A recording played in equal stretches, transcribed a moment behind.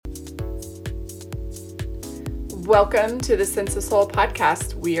Welcome to the Sense of Soul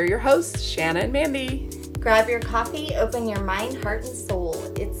podcast. We are your hosts, Shanna and Mandy. Grab your coffee, open your mind, heart, and soul.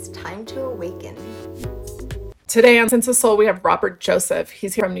 It's time to awaken. Today on Sense of Soul, we have Robert Joseph.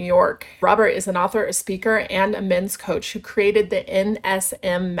 He's here from New York. Robert is an author, a speaker, and a men's coach who created the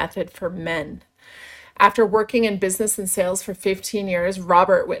NSM method for men. After working in business and sales for 15 years,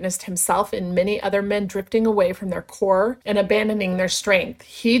 Robert witnessed himself and many other men drifting away from their core and abandoning their strength.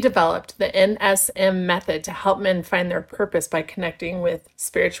 He developed the NSM method to help men find their purpose by connecting with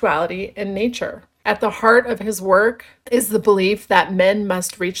spirituality and nature. At the heart of his work is the belief that men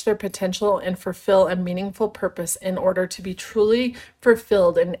must reach their potential and fulfill a meaningful purpose in order to be truly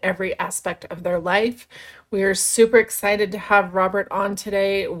fulfilled in every aspect of their life. We are super excited to have Robert on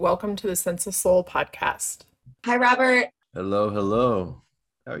today. Welcome to the Sense of Soul podcast. Hi, Robert. Hello.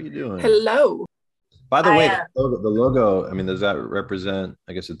 How are you doing? Hello. By the way, the logo, I mean, does that represent,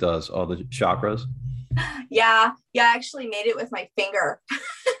 I guess it does, all the chakras? Yeah, I actually made it with my finger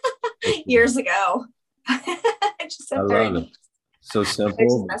years ago. I love it. So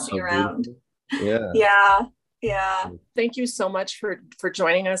simple. Just messing around. Yeah. Thank you so much for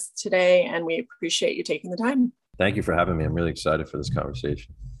joining us today, and we appreciate you taking the time. Thank you for having me. I'm really excited for this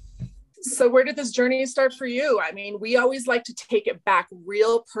conversation. So where did this journey start for you? I mean, we always like to take it back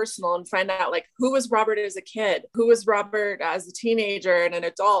real personal and find out, like, who was Robert as a kid? Who was Robert as a teenager and an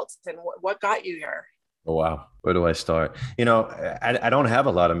adult? And what got you here? Oh, wow. Where do I start? You know, I don't have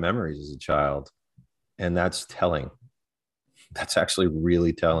a lot of memories as a child, and that's telling. That's actually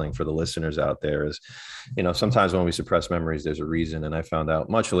really telling for the listeners out there. Is, you know, sometimes when we suppress memories, there's a reason. And I found out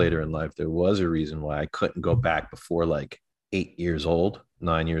much later in life, there was a reason why I couldn't go back before like 8 years old.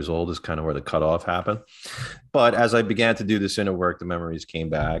 9 years old is kind of where the cutoff happened. But as I began to do this inner work, the memories came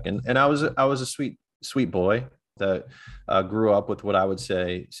back. And I was a sweet boy that grew up with what I would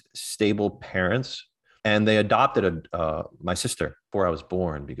say stable parents. And they adopted my sister before I was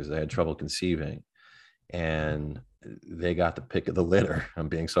born because they had trouble conceiving. And they got the pick of the litter. I'm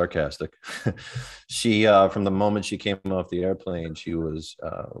being sarcastic. She, from the moment she came off the airplane, she was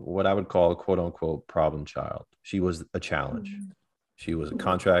what I would call a quote unquote problem child. She was a challenge. She was a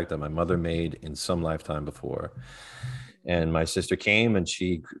contract that my mother made in some lifetime before. And my sister came and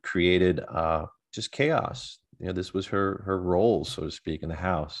she created just chaos. You know, this was her role, so to speak, in the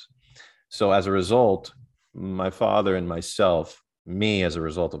house. So as a result, my father and myself, me as a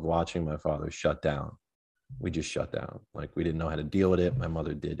result of watching my father shut down. We just shut down. Like, we didn't know how to deal with it. My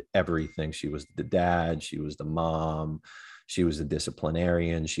mother did everything. She was the dad. She was the mom. She was the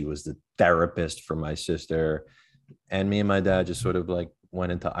disciplinarian. She was the therapist for my sister. And me and my dad just sort of like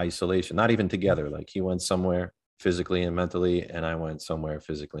went into isolation, not even together. Like, he went somewhere physically and mentally, and I went somewhere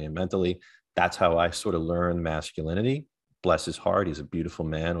physically and mentally. That's how I sort of learned masculinity. Bless his heart. He's a beautiful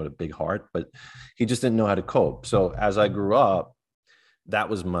man with a big heart, but he just didn't know how to cope. So as I grew up, that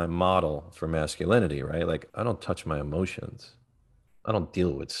was my model for masculinity, right? Like, I don't touch my emotions. I don't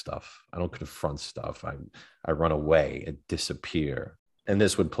deal with stuff. I don't confront stuff. I run away and disappear. And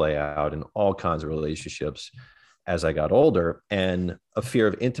this would play out in all kinds of relationships as I got older. And a fear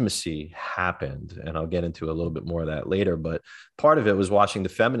of intimacy happened. And I'll get into a little bit more of that later. But part of it was watching the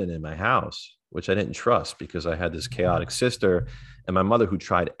feminine in my house, which I didn't trust because I had this chaotic sister and my mother who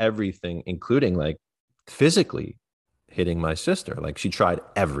tried everything, including like physically hitting my sister. Like, she tried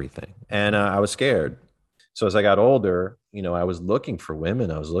everything. And I was scared. So as I got older, you know, I was looking for women.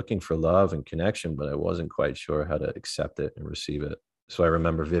 I was looking for love and connection, but I wasn't quite sure how to accept it and receive it. So I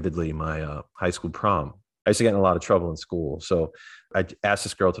remember vividly my high school prom. I used to get in a lot of trouble in school. So I asked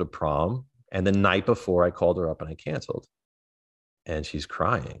this girl to the prom. And the night before, I called her up and I canceled. And she's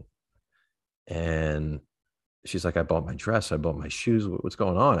crying. And she's like, I bought my dress. I bought my shoes. What's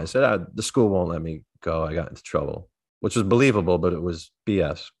going on? I said, the school won't let me go. I got into trouble, which was believable, but it was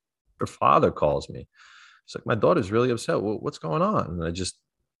BS. Her father calls me. It's like, my daughter's really upset. What's going on? And I just,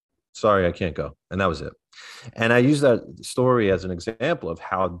 sorry, I can't go. And that was it. And I use that story as an example of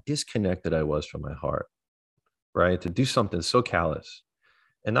how disconnected I was from my heart, right? To do something so callous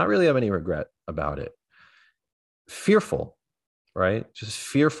and not really have any regret about it. Fearful, right? Just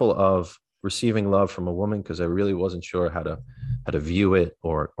fearful of receiving love from a woman because I really wasn't sure how to view it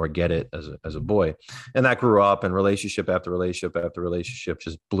or get it as a boy. And that grew up, and relationship after relationship after relationship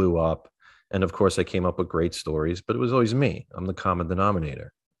just blew up. And of course I came up with great stories, but it was always me. I'm the common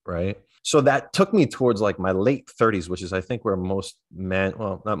denominator, right? So that took me towards like my late 30s, which is I think where most men,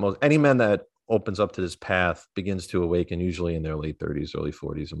 well, not most, any man that opens up to this path begins to awaken usually in their late 30s, early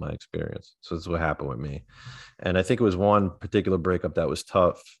 40s in my experience. So this is what happened with me. And I think it was one particular breakup that was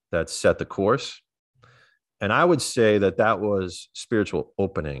tough that set the course. And I would say that was spiritual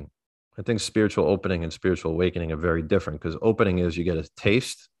opening I think spiritual opening and spiritual awakening are very different, because opening is you get a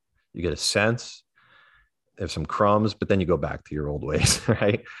taste, you get a sense, there's some crumbs, but then you go back to your old ways,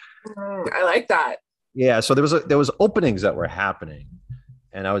 right? I like that. Yeah. So there was openings that were happening,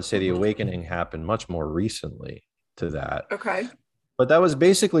 and I would say the awakening happened much more recently to that. Okay. But that was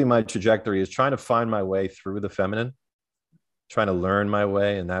basically my trajectory, is trying to find my way through the feminine, trying to learn my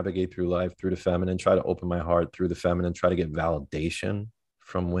way and navigate through life through the feminine, try to open my heart through the feminine, try to get validation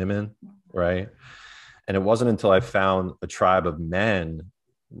from women, right? And it wasn't until I found a tribe of men,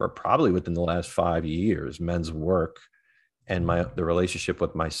 or probably within the last 5 years, men's work and the relationship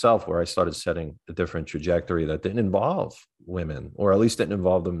with myself, where I started setting a different trajectory that didn't involve women, or at least didn't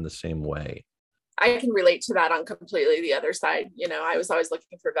involve them in the same way. I can relate to that on completely the other side. You know, I was always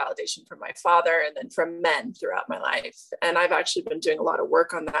looking for validation from my father and then from men throughout my life. And I've actually been doing a lot of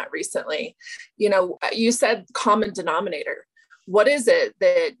work on that recently. You know, you said common denominator. What is it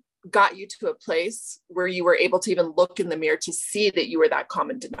that got you to a place where you were able to even look in the mirror to see that you were that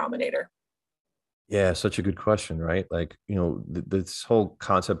common denominator? Yeah, such a good question, right? Like, this whole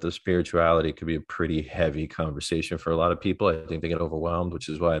concept of spirituality could be a pretty heavy conversation for a lot of people. I think they get overwhelmed, which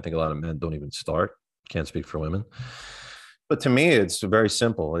is why I think a lot of men don't even start. Can't speak for women. But to me, it's very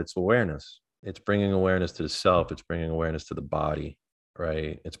simple. It's awareness. It's bringing awareness to the self. It's bringing awareness to the body,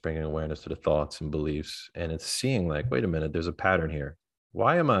 right? It's bringing awareness to the thoughts and beliefs. And it's seeing, like, wait a minute, there's a pattern here.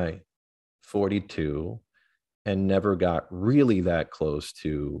 Why am I 42 and never got really that close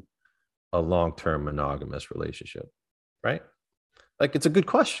to a long-term monogamous relationship, right? Like, it's a good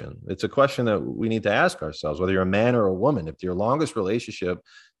question. It's a question that we need to ask ourselves, whether you're a man or a woman. If your longest relationship,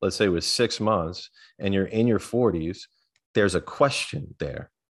 let's say, was 6 months and you're in your 40s, there's a question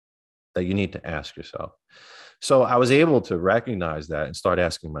there that you need to ask yourself. So I was able to recognize that and start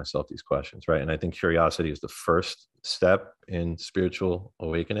asking myself these questions, right? And I think curiosity is the first step in spiritual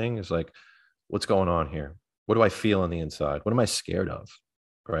awakening. Is like, what's going on here? What do I feel on the inside? What am I scared of?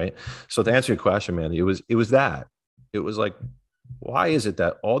 Right. So to answer your question, man, it was that. It was like, why is it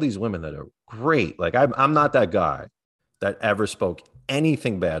that all these women that are great, like I'm not that guy that ever spoke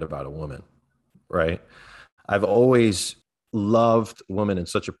anything bad about a woman, right? I've always loved women in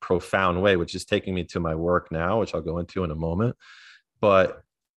such a profound way, which is taking me to my work now, which I'll go into in a moment. But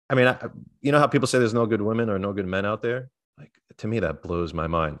I mean, you know how people say there's no good women or no good men out there? Like, to me, that blows my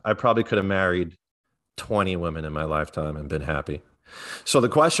mind. I probably could have married 20 women in my lifetime and been happy. So the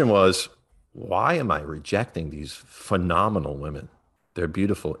question was, why am I rejecting these phenomenal women? They're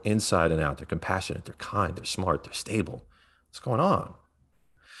beautiful inside and out. They're compassionate. They're kind. They're smart. They're stable. What's going on?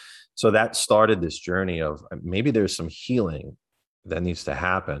 So that started this journey of maybe there's some healing that needs to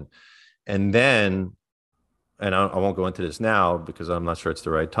happen. And then, and I won't go into this now because I'm not sure it's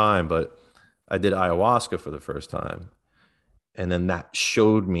the right time, but I did ayahuasca for the first time. And then that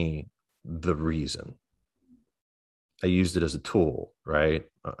showed me the reason. I used it as a tool, right?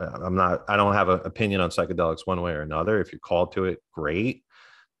 I don't have an opinion on psychedelics one way or another. If you're called to it, great.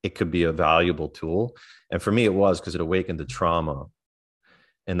 It could be a valuable tool. And for me, it was, because it awakened the trauma.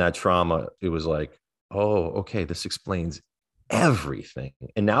 And that trauma, it was like, oh, okay, this explains everything.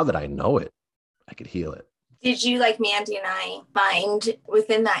 And now that I know it, I could heal it. Did you, like Mandy and I, find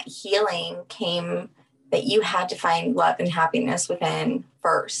within that healing came that you had to find love and happiness within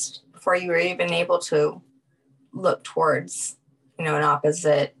first before you were even able to look towards, an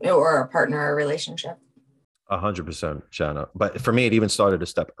opposite or a partner or relationship? 100%, Shanna. But for me, it even started a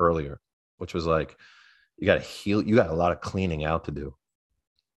step earlier, which was like, you got to heal. You got a lot of cleaning out to do.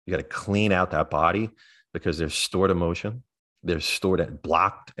 You got to clean out that body, because there's stored emotion. There's stored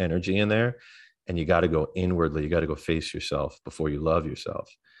blocked energy in there. And you got to go inwardly. You got to go face yourself before you love yourself.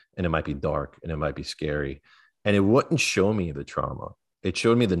 And it might be dark and it might be scary. And it wouldn't show me the trauma. It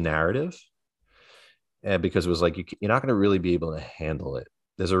showed me the narrative. And because it was like, you're not going to really be able to handle it.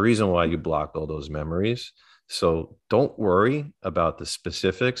 There's a reason why you blocked all those memories. So don't worry about the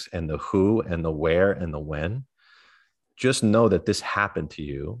specifics and the who and the where and the when. Just know that this happened to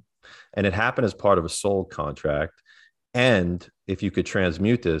you, and it happened as part of a soul contract. And if you could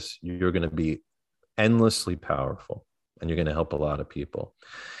transmute this, you're going to be endlessly powerful, and you're going to help a lot of people.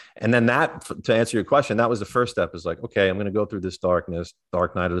 And then that, to answer your question, that was the first step, is like, okay, I'm going to go through this darkness,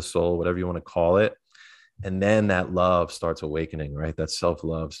 dark night of the soul, whatever you want to call it. And then that love starts awakening, right? That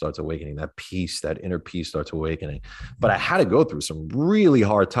self-love starts awakening. That peace, that inner peace starts awakening. But I had to go through some really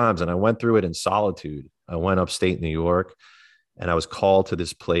hard times, and I went through it in solitude. I went upstate New York, and I was called to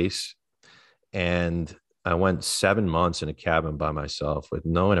this place, and I went 7 months in a cabin by myself with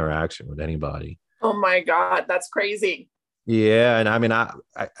no interaction with anybody. Oh my God, that's crazy. Yeah. And I mean,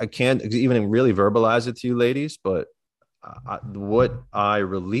 I can't even really verbalize it to you ladies, but what I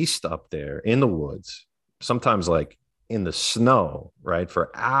released up there in the woods, sometimes like in the snow, right,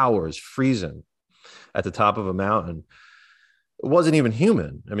 for hours, freezing at the top of a mountain, it wasn't even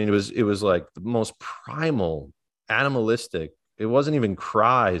human. I mean, it was like the most primal, animalistic. It wasn't even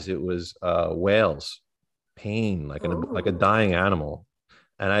cries. It was wails, pain, like a Ooh. dying animal,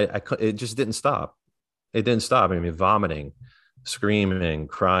 and it just didn't stop. It didn't stop. I mean, vomiting, screaming,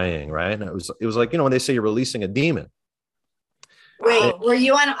 crying, right? And it was like, when they say you're releasing a demon. Wait, It, Wow. were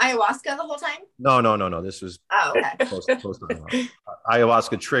you on ayahuasca the whole time? no, no, no, no. This was Oh, okay. post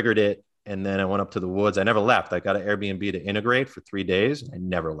ayahuasca triggered it, and then I went up to the woods. I never left. I got an Airbnb to integrate for 3 days. I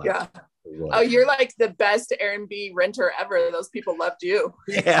never left Yeah. the Oh, woods. you're like the best Airbnb renter ever. Those people loved you.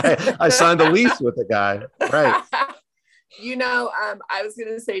 Yeah, I signed the lease with the guy. Right. I was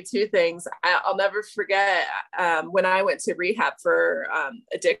going to say two things. I'll never forget when I went to rehab for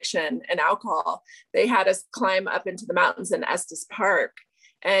addiction and alcohol, they had us climb up into the mountains in Estes Park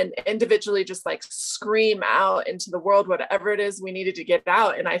and individually just like scream out into the world, whatever it is we needed to get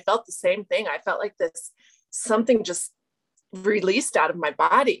out. And I felt the same thing. I felt like this something just released out of my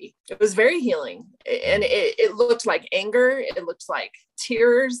body. It was very healing. And it looked like anger. It looked like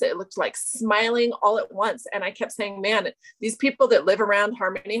tears. It looked like smiling all at once. And I kept saying, man, these people that live around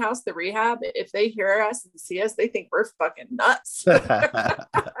Harmony House, the rehab, if they hear us and see us, they think we're fucking nuts.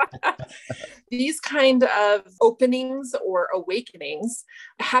 These kind of openings or awakenings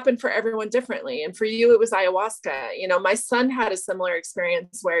happen for everyone differently. And for you, it was ayahuasca. My son had a similar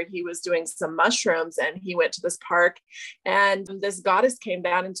experience where he was doing some mushrooms and he went to this park and this goddess came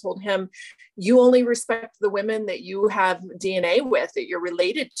down and told him, you only respect the women that you have DNA with, that you're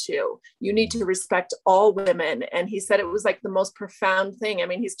related to. You need to respect all women. And he said it was like the most profound thing. I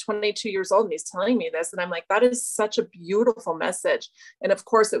mean, he's 22 years old and he's telling me this. And I'm like, that is such a beautiful message. And of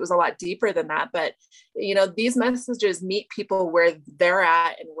course, it was a lot deeper than that. But, these messages meet people where they're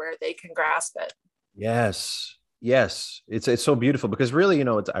at and where they can grasp it. Yes. Yes. It's so beautiful because really,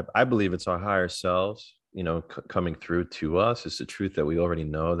 I believe it's our higher selves, coming through to us. It's the truth that we already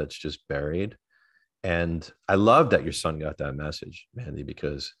know that's just buried. And I love that your son got that message, Mandy,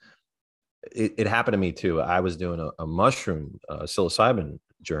 because it happened to me too. I was doing a mushroom psilocybin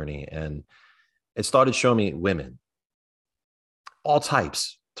journey, and it started showing me women, all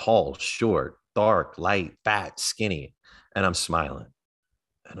types, tall, short, dark, light, fat, skinny, and I'm smiling,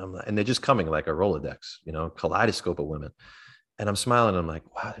 and they're just coming like a Rolodex, kaleidoscope of women, and I'm smiling. And I'm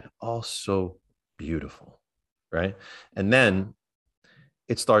like, wow, they're all so beautiful, right? And then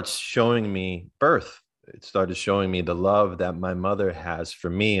it starts showing me birth. It started showing me the love that my mother has for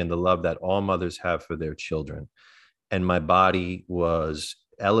me and the love that all mothers have for their children. And my body was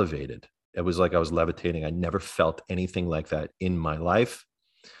elevated. It was like I was levitating. I never felt anything like that in my life.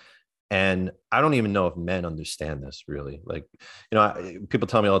 And I don't even know if men understand this really. Like, people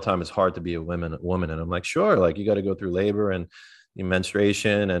tell me all the time, it's hard to be a woman. And I'm like, sure. Like you got to go through labor and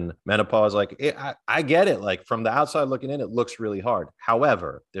menstruation and menopause. Like I get it. Like from the outside looking in, it looks really hard.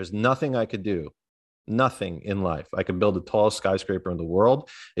 However, there's nothing I could do. Nothing in life. I can build the tallest skyscraper in the world.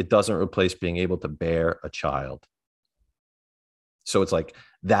 It doesn't replace being able to bear a child. So it's like,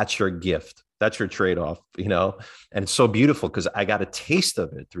 that's your gift. That's your trade-off, and it's so beautiful because I got a taste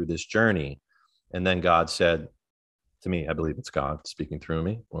of it through this journey. And then God said to me, I believe it's God speaking through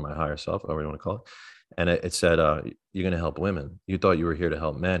me or my higher self, however you want to call it. And it said, you're going to help women. You thought you were here to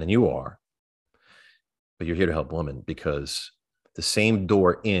help men, and you are, but you're here to help women because the same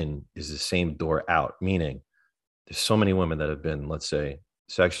door in is the same door out, meaning there's so many women that have been, let's say,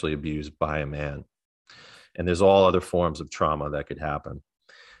 sexually abused by a man. And there's all other forms of trauma that could happen.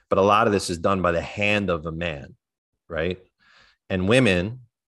 But a lot of this is done by the hand of a man, right? And women,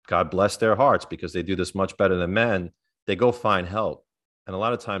 God bless their hearts because they do this much better than men. They go find help. And a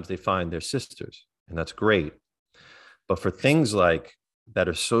lot of times they find their sisters, and that's great. But for things like that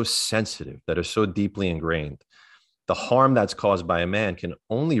are so sensitive, that are so deeply ingrained, the harm that's caused by a man can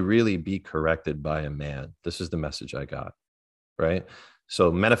only really be corrected by a man. This is the message I got, right?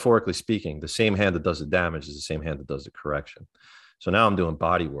 So metaphorically speaking, the same hand that does the damage is the same hand that does the correction. So now I'm doing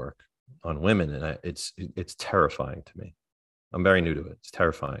body work on women, and it's terrifying to me. I'm very new to it. It's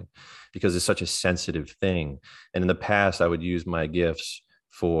terrifying because it's such a sensitive thing. And in the past, I would use my gifts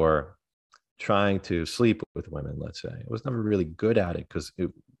for trying to sleep with women, let's say. I was never really good at it because it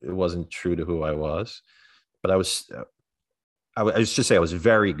wasn't true to who I was. But I was just say I was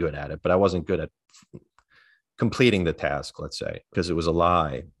very good at it, but I wasn't good at completing the task, let's say, because it was a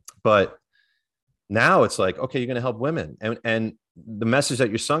lie. But now it's like, okay, you're going to help women. And the message that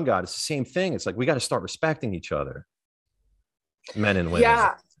your son got, it's the same thing. It's like, we got to start respecting each other, men and women.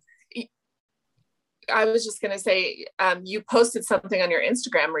 Yeah. I was just going to say, you posted something on your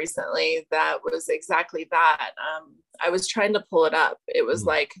Instagram recently that was exactly that. I was trying to pull it up. It was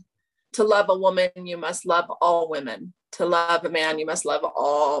like, to love a woman, you must love all women. To love a man, you must love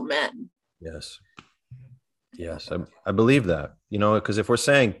all men. Yes. Yes. I believe that, because if we're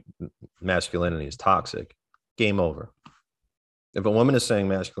saying masculinity is toxic, game over. If a woman is saying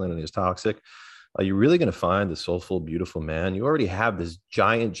masculinity is toxic, are you really going to find the soulful, beautiful man? You already have this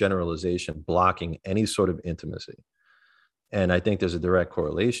giant generalization blocking any sort of intimacy. And I think there's a direct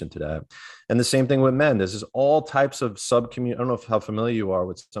correlation to that. And the same thing with men. There's all types of I don't know how familiar you are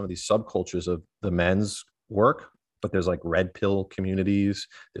with some of these subcultures of the men's work, but there's like red pill communities,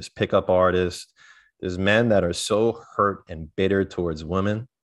 there's pickup artists, there's men that are so hurt and bitter towards women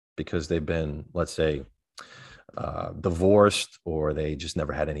because they've been, let's say, divorced, or they just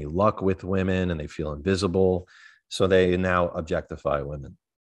never had any luck with women and they feel invisible. So they now objectify women.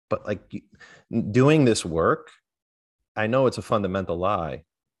 But like doing this work, I know it's a fundamental lie.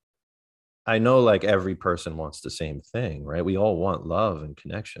 I know like every person wants the same thing, right? We all want love and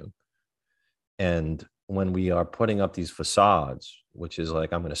connection. And when we are putting up these facades, which is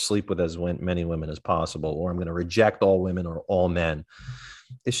like, I'm going to sleep with as many women as possible, or I'm going to reject all women or all men,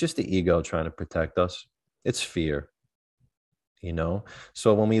 it's just the ego trying to protect us. It's fear,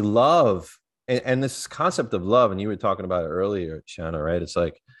 So when we love, and this concept of love, and you were talking about it earlier, Shanna, right? It's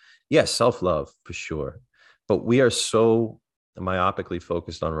like, yes, self-love for sure. But we are so myopically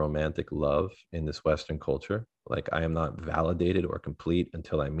focused on romantic love in this Western culture. Like, I am not validated or complete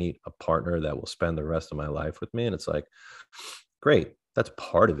until I meet a partner that will spend the rest of my life with me. And it's like, great, that's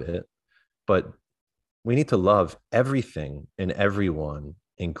part of it. But we need to love everything and everyone,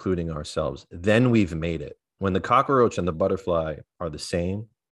 including ourselves. Then we've made it. When the cockroach and the butterfly are the same,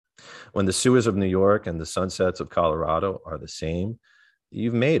 when the sewers of New York and the sunsets of Colorado are the same,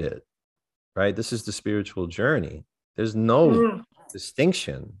 you've made it, right? This is the spiritual journey. There's no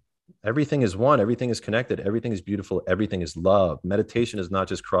distinction. Everything is one. Everything is connected. Everything is beautiful. Everything is love. Meditation is not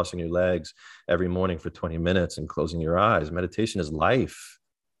just crossing your legs every morning for 20 minutes and closing your eyes. Meditation is life.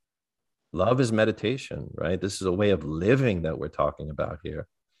 Love is meditation, right? This is a way of living that we're talking about here.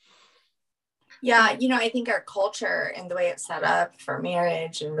 Yeah, I think our culture and the way it's set up for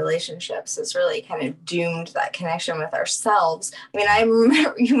marriage and relationships is really kind of doomed that connection with ourselves. I mean, I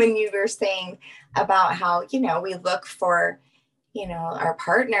remember when you were saying about how, we look for, our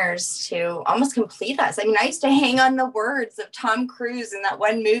partners to almost complete us. I mean, I used to hang on the words of Tom Cruise in that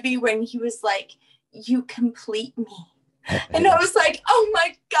one movie when he was like, "You complete me." And I was like, oh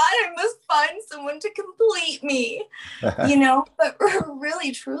my God, I must find someone to complete me, but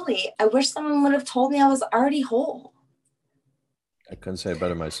really, truly, I wish someone would have told me I was already whole. I couldn't say it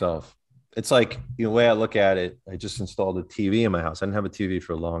better myself. It's like, the way I look at it, I just installed a TV in my house. I didn't have a TV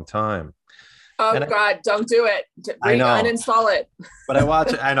for a long time. Oh, God, don't do it. I know. Uninstall it. But I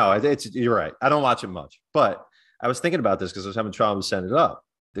watch it. I know. You're right. I don't watch it much. But I was thinking about this because I was having trouble setting it up.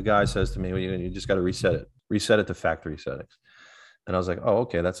 The guy says to me, well, you just got to reset it to factory settings. And I was like, oh,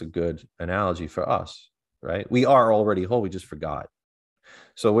 okay, that's a good analogy for us, right? We are already whole. We just forgot.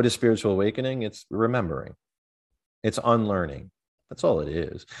 So what is spiritual awakening? It's remembering. It's unlearning. That's all it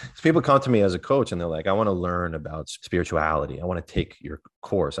is. So people come to me as a coach and they're like, I want to learn about spirituality. I want to take your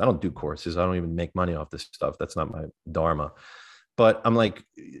course. I don't do courses. I don't even make money off this stuff. That's not my dharma. But I'm like,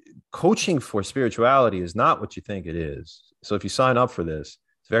 coaching for spirituality is not what you think it is. So if you sign up for this,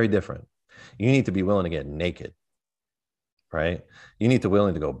 it's very different. You need to be willing to get naked, right? You need to be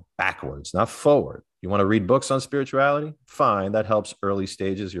willing to go backwards, not forward. You want to read books on spirituality? Fine, that helps early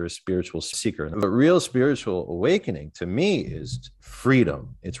stages. You're a spiritual seeker. But real spiritual awakening to me is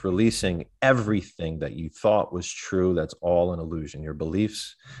freedom. It's releasing everything that you thought was true. That's all an illusion. Your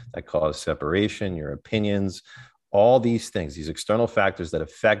beliefs that cause separation, your opinions, all these things, these external factors that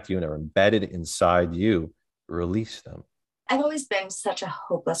affect you and are embedded inside you, release them. I've always been such a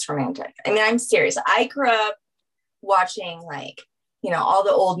hopeless romantic. I mean, I'm serious. I grew up watching all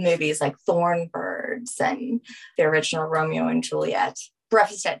the old movies like Thornbirds and the original Romeo and Juliet,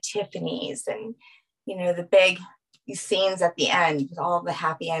 Breakfast at Tiffany's, and, the big scenes at the end with all the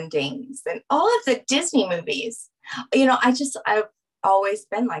happy endings and all of the Disney movies. I've always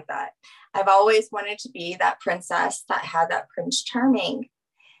been like that. I've always wanted to be that princess that had that Prince Charming.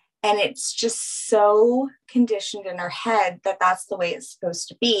 And it's just so conditioned in our head that that's the way it's supposed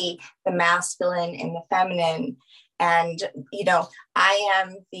to be, the masculine and the feminine. And, I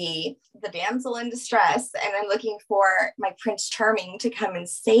am the damsel in distress, and I'm looking for my Prince Charming to come and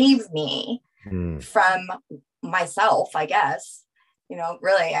save me from myself, I guess.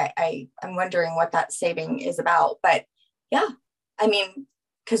 Really, I'm wondering what that saving is about. But yeah, I mean,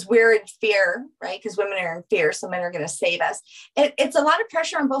 because we're in fear, right? Because women are in fear, so men are going to save us. It's a lot of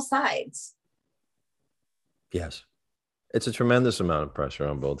pressure on both sides. Yes. It's a tremendous amount of pressure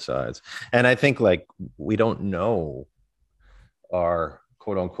on both sides. And I think like we don't know our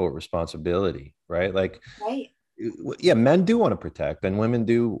quote unquote responsibility, right? Like, right. Yeah, men do want to protect and women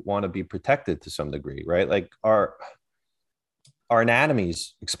do want to be protected to some degree, right? Like our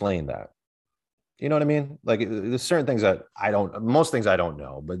anatomies explain that. You know what I mean? Like there's certain things that most things I don't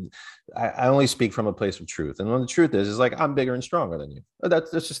know, but I only speak from a place of truth. And when the truth is like, I'm bigger and stronger than you.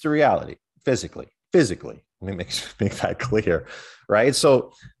 That's just the reality physically. Let me make that clear, right?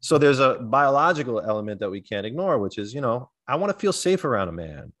 So there's a biological element that we can't ignore, which is, I want to feel safe around a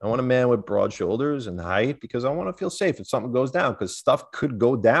man. I want a man with broad shoulders and height because I want to feel safe if something goes down, because stuff could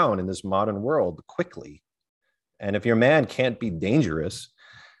go down in this modern world quickly. And if your man can't be dangerous,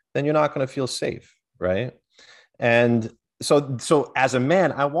 then you're not going to feel safe, right? And so as a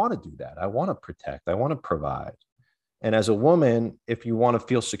man, I want to do that. I want to protect. I want to provide. And as a woman, if you want to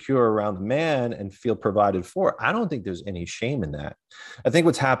feel secure around the man and feel provided for, I don't think there's any shame in that. I think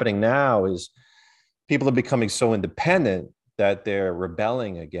what's happening now is people are becoming so independent that they're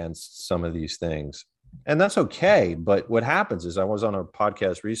rebelling against some of these things. And that's okay. But what happens is I was on a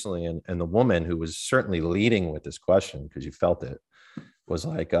podcast recently, and the woman who was certainly leading with this question, because you felt it, was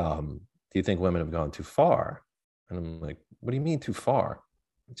like, do you think women have gone too far? And I'm like, what do you mean too far?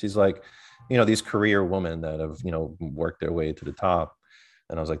 And she's like, these career women that have, worked their way to the top.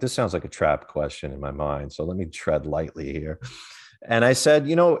 And I was like, this sounds like a trap question in my mind. So let me tread lightly here. And I said,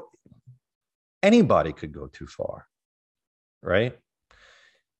 anybody could go too far, right?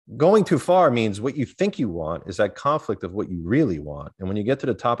 Going too far means what you think you want is that conflict of what you really want. And when you get to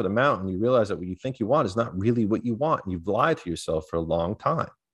the top of the mountain, you realize that what you think you want is not really what you want. You've lied to yourself for a long time.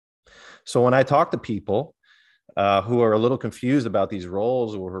 So when I talk to people who are a little confused about these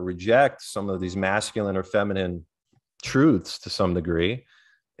roles or who reject some of these masculine or feminine truths to some degree,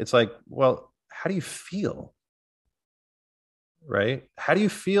 it's like, well, how do you feel? Right? How do you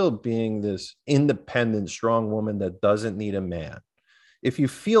feel being this independent, strong woman that doesn't need a man? If you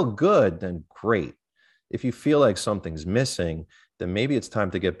feel good, then great. If you feel like something's missing, then maybe it's time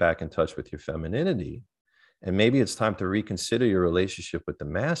to get back in touch with your femininity. And maybe it's time to reconsider your relationship with the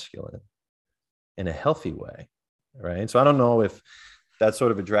masculine in a healthy way. Right. So I don't know if that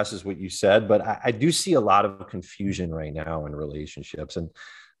sort of addresses what you said, but I do see a lot of confusion right now in relationships. And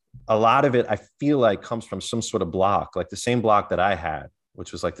a lot of it, I feel like, comes from some sort of block, like the same block that I had,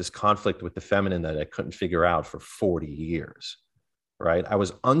 which was like this conflict with the feminine that I couldn't figure out for 40 years. Right. I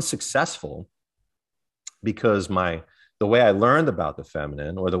was unsuccessful because the way I learned about the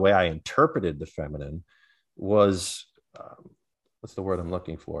feminine, or the way I interpreted the feminine, was, what's the word I'm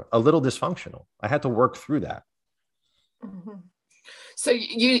looking for? A little dysfunctional. I had to work through that. Mm-hmm. So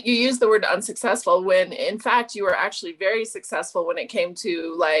you use the word unsuccessful when in fact you were actually very successful when it came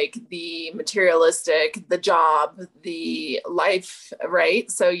to like the materialistic, the job, the life,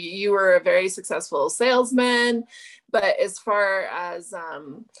 right? So you were a very successful salesman, but as far as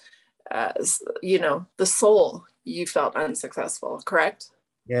the soul, you felt unsuccessful, correct?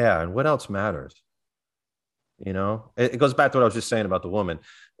 Yeah. And what else matters? It goes back to what I was just saying about the woman.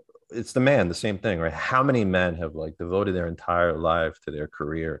 It's the man, the same thing, right? How many men have like devoted their entire life to their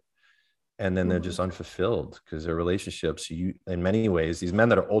career, and then they're just unfulfilled because their relationships, in many ways, these men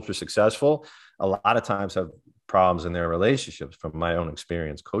that are ultra successful, a lot of times have problems in their relationships, from my own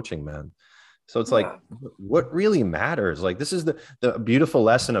experience coaching men. So it's like, what really matters? Like, this is the beautiful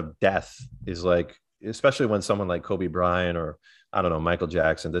lesson of death, is like, especially when someone like Kobe Bryant, or I don't know, Michael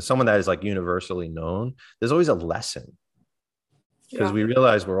Jackson, there's someone that is like universally known. There's always a lesson. Because we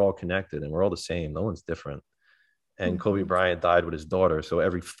realize we're all connected and we're all the same. No one's different. And Kobe Bryant died with his daughter. So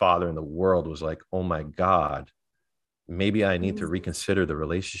every father in the world was like, oh my God, maybe I need to reconsider the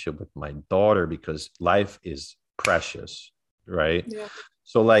relationship with my daughter, because life is precious. Right. Yeah.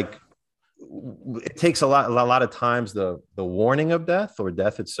 So like, it takes a lot of times the warning of death, or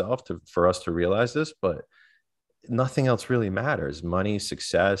death itself, for us to realize this, but nothing else really matters. Money,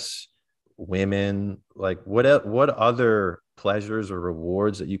 success, women, like what other pleasures or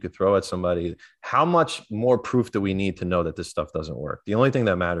rewards that you could throw at somebody? How much more proof do we need to know that this stuff doesn't work? The only thing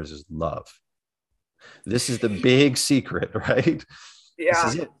that matters is love. This is the big secret, right? Yeah.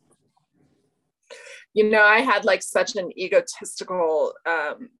 This is it. I had like such an egotistical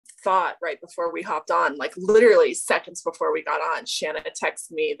thought right before we hopped on, like literally seconds before we got on. Shanna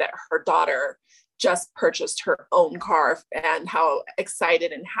texted me that her daughter just purchased her own car and how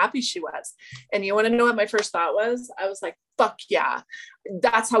excited and happy she was. And you want to know what my first thought was? I was like, fuck yeah.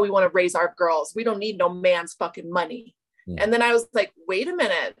 That's how we want to raise our girls. We don't need no man's fucking money. Mm. And then I was like, wait a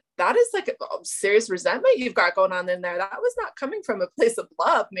minute, that is like a serious resentment you've got going on in there. That was not coming from a place of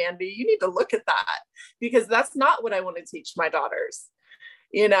love, Mandy. You need to look at that, because that's not what I want to teach my daughters,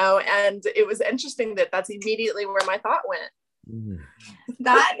 and it was interesting that that's immediately where my thought went.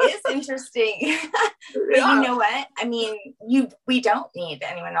 That is interesting. But Yeah. you know what? I mean, we don't need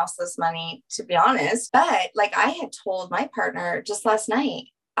anyone else's money, to be honest. But like I had told my partner just last night,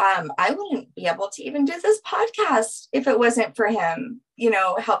 I wouldn't be able to even do this podcast if it wasn't for him,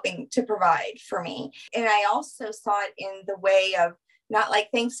 helping to provide for me. And I also saw it in the way of not like,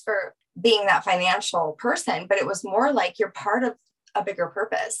 thanks for being that financial person, but it was more like you're part of a bigger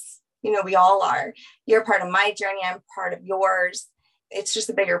purpose. We all are. You're part of my journey. I'm part of yours. It's just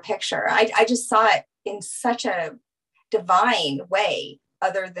a bigger picture. I just saw it in such a divine way,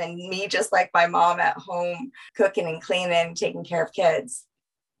 other than me just like my mom at home cooking and cleaning, taking care of kids.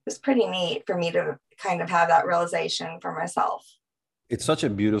 It was pretty neat for me to kind of have that realization for myself. It's such a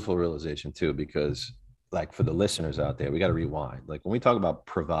beautiful realization too, because like for the listeners out there, we got to rewind. Like when we talk about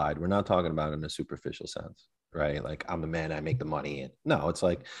provide, we're not talking about it in a superficial sense, right? Like I'm the man, I make the money. And no, it's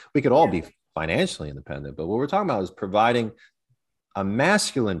like we could all be financially independent, but what we're talking about is providing a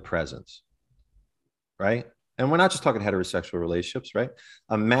masculine presence, right? And we're not just talking heterosexual relationships, right?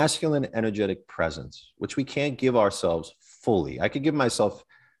 A masculine energetic presence, which we can't give ourselves fully. I could give myself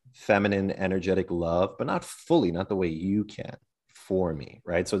feminine energetic love, but not fully, not the way you can for me,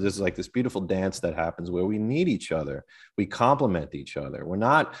 right? So this is like this beautiful dance that happens where we need each other. We complement each other. We're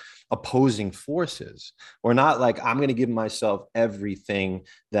not opposing forces. We're not like, I'm going to give myself everything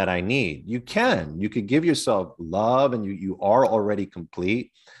that I need. You could give yourself love and you are already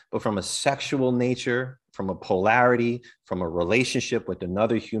complete, but from a sexual nature, from a polarity, from a relationship with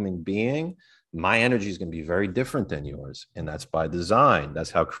another human being, my energy is going to be very different than yours. And that's by design.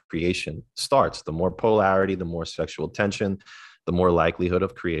 That's how creation starts. The more polarity, the more sexual tension, the more likelihood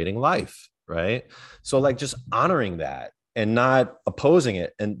of creating life, right? So like just honoring that and not opposing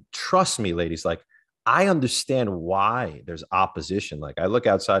it. And trust me, ladies, like I understand why there's opposition. Like I look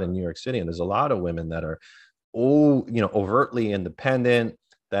outside in New York City and there's a lot of women that are, overtly independent,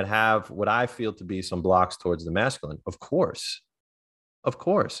 that have what I feel to be some blocks towards the masculine. Of course.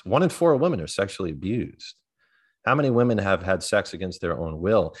 1 in 4 women are sexually abused. How many women have had sex against their own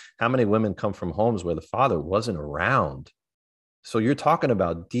will? How many women come from homes where the father wasn't around? So you're talking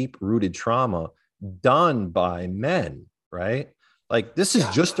about deep-rooted trauma done by men, right? Like this is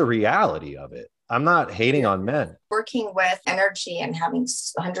just the reality of it. I'm not hating on men. Working with energy and having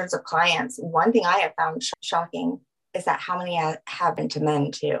hundreds of clients, one thing I have found shocking is that how many have been to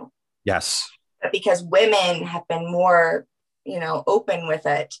men too. Yes. But because women have been more, open with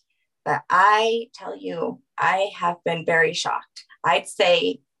it, but I tell you, I have been very shocked. I'd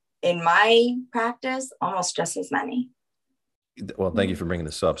say in my practice, almost just as many. Well, thank you for bringing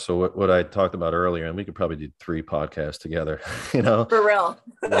this up. So what I talked about earlier, and we could probably do 3 podcasts together, For real.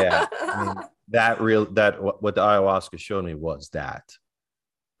 Yeah. I mean, what the ayahuasca showed me was that,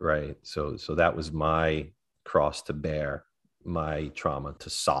 right? So that was my cross to bear, my trauma to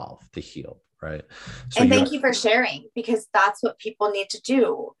solve, to heal. Right. So and thank you for sharing, because that's what people need to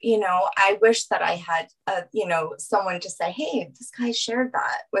do. I wish that I had, someone to say, hey, this guy shared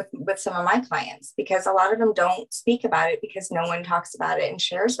that with some of my clients, because a lot of them don't speak about it because no one talks about it and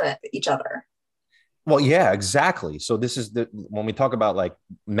shares with each other. Well, yeah, exactly. So this is when we talk about like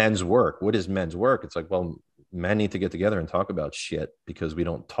men's work, what is men's work? It's like, well, men need to get together and talk about shit because we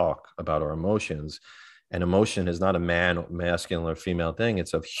don't talk about our emotions. And emotion is not a masculine or female thing.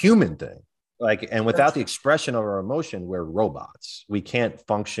 It's a human thing. And without the expression of our emotion, we're robots. We can't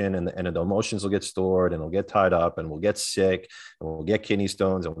function, and the emotions will get stored and they'll get tied up and we'll get sick and we'll get kidney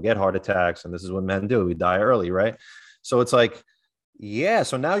stones and we'll get heart attacks. And this is what men do. We die early, right? So it's like, yeah.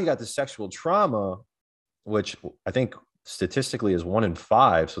 So now you got the sexual trauma, which I think statistically is 1 in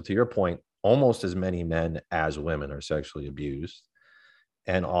 5. So to your point, almost as many men as women are sexually abused,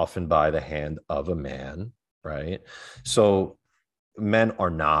 and often by the hand of a man, right? So men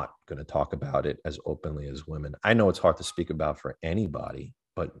are not going to talk about it as openly as women. I know it's hard to speak about for anybody,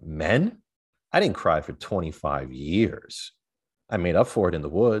 but men, I didn't cry for 25 years. I made up for it in the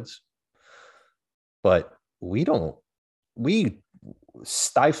woods, but we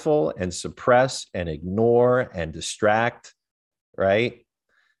stifle and suppress and ignore and distract, right?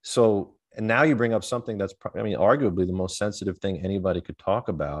 So, and now you bring up something that's, arguably the most sensitive thing anybody could talk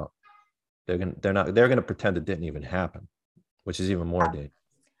about. They're going to pretend it didn't even happen, which is even more dangerous.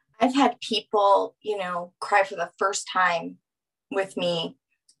 I've had people, cry for the first time with me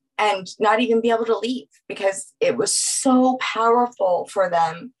and not even be able to leave because it was so powerful for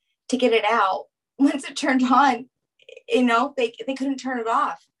them to get it out. Once it turned on, they couldn't turn it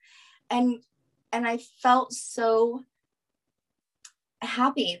off. And I felt so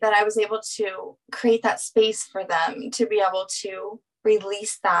happy that I was able to create that space for them to be able to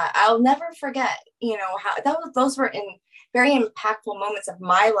release that. I'll never forget, how those were in very impactful moments of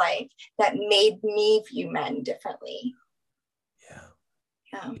my life that made me view men differently.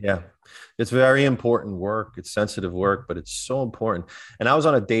 Yeah. It's very important work. It's sensitive work, but it's so important. And I was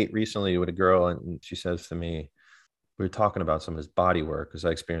on a date recently with a girl, and she says to me, we were talking about some of this body work because I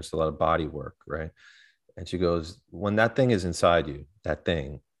experienced a lot of body work, right? And she goes, when that thing is inside you, that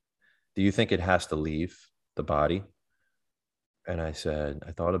thing, do you think it has to leave the body? And I said,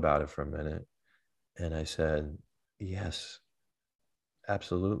 I thought about it for a minute. And I said, yes,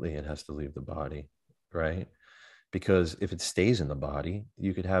 absolutely. It has to leave the body, right? Because if it stays in the body,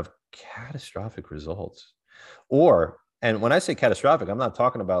 you could have catastrophic results. And when I say catastrophic, I'm not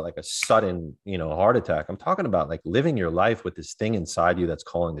talking about like a sudden, heart attack. I'm talking about like living your life with this thing inside you that's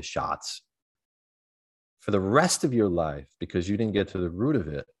calling the shots for the rest of your life because you didn't get to the root of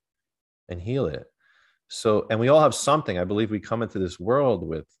it and heal it. So, and we all have something. I believe we come into this world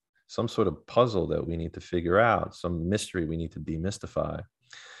with some sort of puzzle that we need to figure out, some mystery we need to demystify.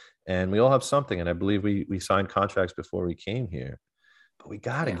 And we all have something. And I believe we signed contracts before we came here, but we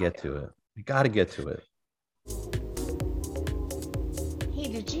got to get to it. We got to get to it. Hey,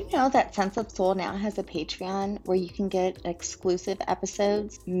 did you know that Sense of Soul now has a Patreon where you can get exclusive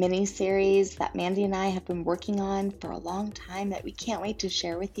episodes, mini-series that Mandy and I have been working on for a long time that we can't wait to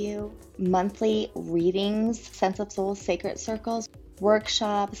share with you, monthly readings, Sense of Soul Sacred Circles,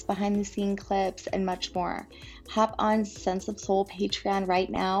 workshops, behind-the-scene clips, and much more. Hop on Sense of Soul Patreon right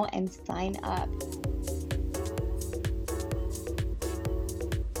now and sign up.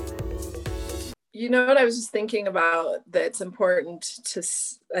 You know what I was just thinking about that's important to,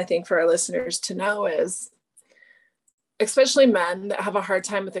 I think, for our listeners to know is, especially men that have a hard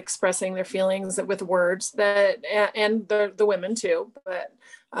time with expressing their feelings with words, that, and the women too, but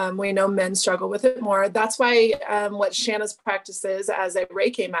we know men struggle with it more. That's why what Shanna's practice is as a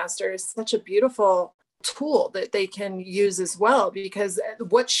Reiki master is such a beautiful tool that they can use as well, because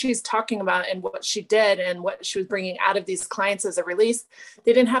what she's talking about and what she did and what she was bringing out of these clients as a release,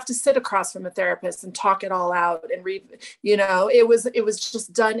 they didn't have to sit across from a therapist and talk it all out and read, it was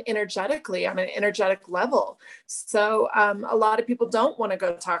just done energetically on an energetic level. So a lot of people don't want to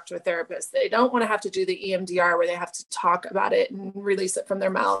go talk to a therapist. They don't want to have to do the EMDR where they have to talk about it and release it from their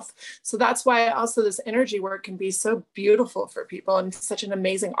mouth. So that's why also this energy work can be so beautiful for people and such an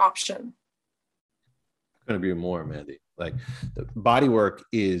amazing option. Going to be more, Mandy. Like the body work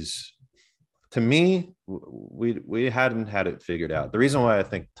is, to me, we hadn't had it figured out. The reason why I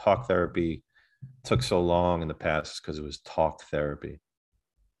think talk therapy took so long in the past is because it was talk therapy,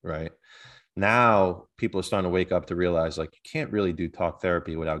 right? Now people are starting to wake up to realize like you can't really do talk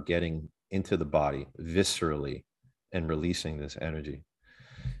therapy without getting into the body viscerally and releasing this energy.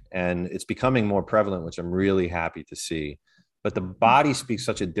 And it's becoming more prevalent, which I'm really happy to see. But the body speaks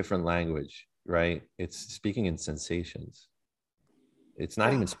such a different language, right? It's speaking in sensations. It's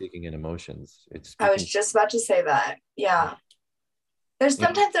not even speaking in emotions. I was just about to say that. Yeah. There's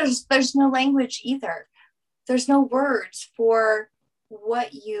no language either. There's no words for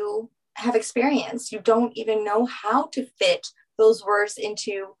what you have experienced. You don't even know how to fit those words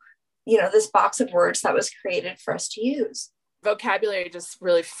into, this box of words that was created for us to use. Vocabulary just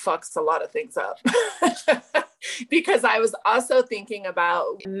really fucks a lot of things up. Because I was also thinking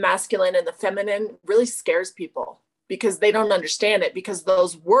about masculine and the feminine really scares people because they don't understand it, because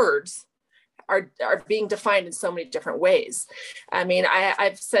those words are being defined in so many different ways. I mean,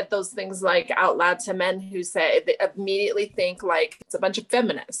 I've said those things like out loud to men who say they immediately think like it's a bunch of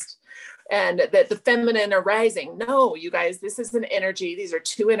feminists and that the feminine are rising. No, you guys, this is an energy. These are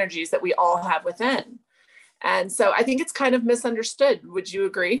two energies that we all have within. And so I think it's kind of misunderstood. Would you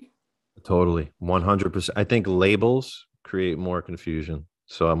agree? Totally. 100%. I think labels create more confusion.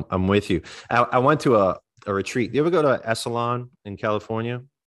 So I'm with you. I went to a retreat. You ever go to Esalen in California,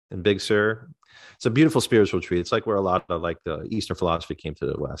 in Big Sur? It's a beautiful spiritual retreat. It's like where a lot of like the Eastern philosophy came to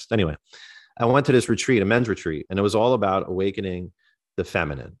the West. Anyway, I went to this retreat, a men's retreat, and it was all about awakening the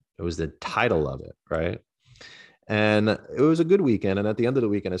feminine. It was the title of it, right? And it was a good weekend. And at the end of the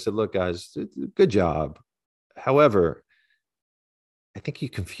weekend, I said, look, guys, good job. However, I think you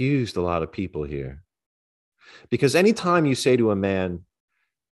confused a lot of people here, because anytime you say to a man,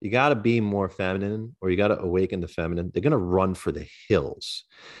 you got to be more feminine or you got to awaken the feminine, they're going to run for the hills.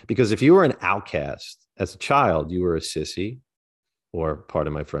 Because if you were an outcast as a child, you were a sissy, or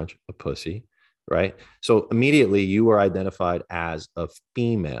pardon my French, a pussy, right? So immediately you were identified as a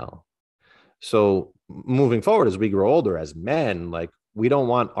female. So moving forward, as we grow older as men, like we don't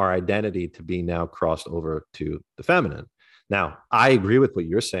want our identity to be now crossed over to the feminine. Now, I agree with what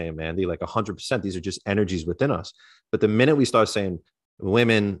you're saying, Mandy, like 100%. These are just energies within us. But the minute we start saying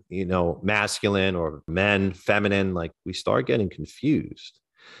women, masculine, or men, feminine, like we start getting confused.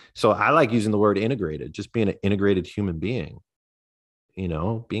 So I like using the word integrated, just being an integrated human being,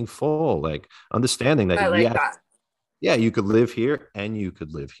 being full, like understanding that, I like that. yeah, you could live here and you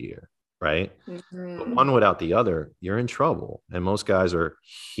could live here, right? But one without the other, you're in trouble. And most guys are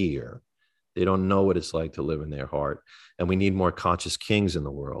here. They don't know what it's like to live in their heart. And we need more conscious kings in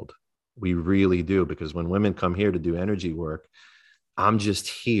the world. We really do, because when women come here to do energy work, I'm just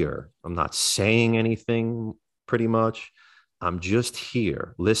here. I'm not saying anything pretty much. I'm just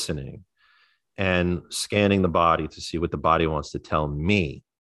here listening and scanning the body to see what the body wants to tell me,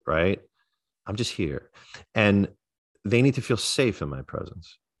 right? I'm just here. And they need to feel safe in my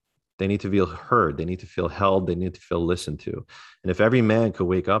presence. They need to feel heard. They need to feel held. They need to feel listened to. And if every man could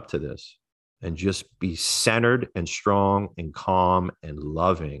wake up to this and just be centered and strong and calm and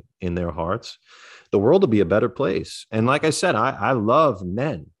loving in their hearts, the world will be a better place. And like I said, I love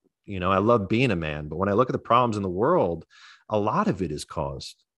men. I love being a man. But when I look at the problems in the world, a lot of it is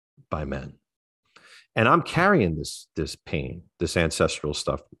caused by men. And I'm carrying this pain, this ancestral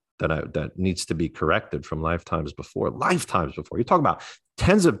stuff that needs to be corrected from lifetimes before. You're talking about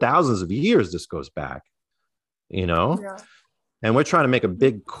tens of thousands of years this goes back, Yeah. And we're trying to make a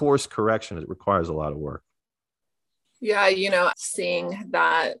big course correction. It requires a lot of work. Yeah, seeing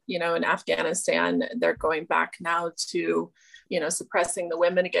that, in Afghanistan, they're going back now to, suppressing the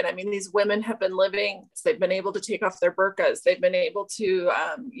women again. I mean, these women have been living, they've been able to take off their burqas. They've been able to,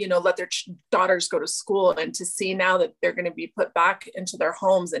 let their daughters go to school, and to see now that they're going to be put back into their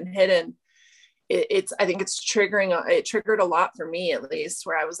homes and hidden. I think it triggered a lot for me, at least,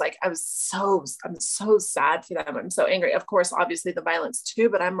 where I was like, I'm so sad for them. I'm so angry. Of course, obviously the violence too,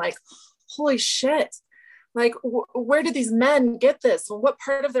 but I'm like, holy shit. Like, where do these men get this? Well, what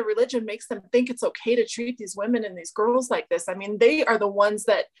part of their religion makes them think it's okay to treat these women and these girls like this? I mean, they are the ones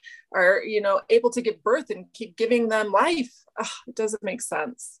that are, able to give birth and keep giving them life. Ugh, it doesn't make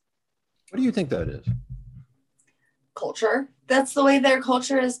sense. What do you think that is? Culture. That's the way their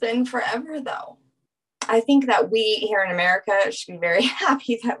culture has been forever, though. I think that we here in America should be very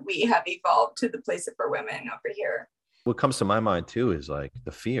happy that we have evolved to the place for women over here. What comes to my mind too is like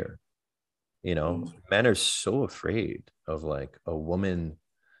the fear. Men are so afraid of like a woman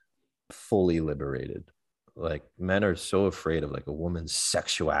fully liberated. Like men are so afraid of like a woman's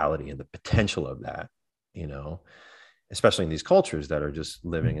sexuality and the potential of that, especially in these cultures that are just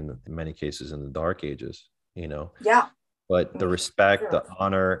living in many cases in the dark ages, Yeah. But the respect, the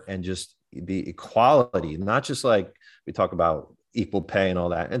honor, and just the equality, not just like we talk about equal pay and all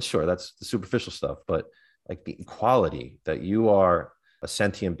that. And sure, that's the superficial stuff, but like the equality that you are a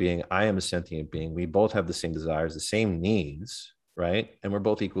sentient being, I am a sentient being. We both have the same desires, the same needs, right? And we're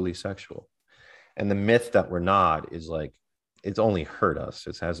both equally sexual. And the myth that we're not is like, it's only hurt us.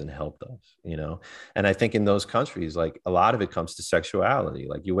 It hasn't helped us, And I think in those countries, like a lot of it comes to sexuality.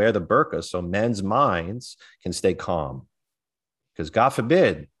 Like you wear the burqa so men's minds can stay calm. Because God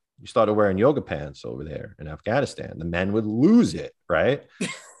forbid you started wearing yoga pants over there in Afghanistan, the men would lose it, right?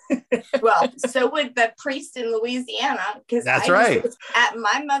 Well, so would the priest in Louisiana, because that's right. Was at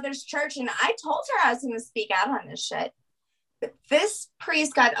my mother's church, and I told her I was going to speak out on this shit. But this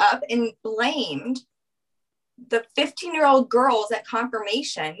priest got up and blamed the 15-year-old girls at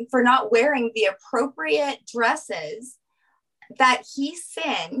confirmation for not wearing the appropriate dresses, that he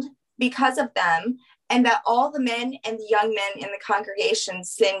sinned because of them, and that all the men and the young men in the congregation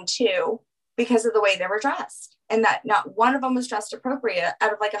sinned too because of the way they were dressed. And that not one of them was dressed appropriate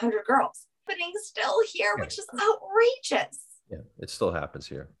out of like 100 girls. But it's still here, which is outrageous. Yeah, it still happens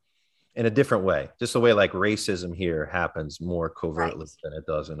here in a different way. Just the way like racism here happens more covertly than it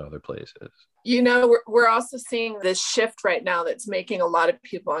does in other places. We're also seeing this shift right now that's making a lot of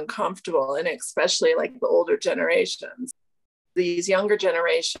people uncomfortable, and especially like the older generations. These younger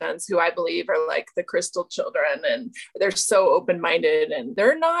generations who I believe are like the crystal children, and they're so open-minded and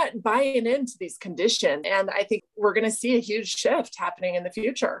they're not buying into these conditions. And I think we're going to see a huge shift happening in the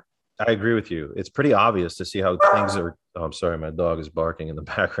future. I agree with you. It's pretty obvious to see how things are. Oh, I'm sorry. My dog is barking in the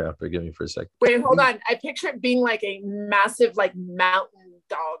background. Forgive me for a second. Wait, hold on. I picture it being like a massive, like mountain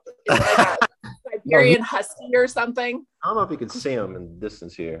dog. It's like a Siberian husky or something. I don't know if you can see him in the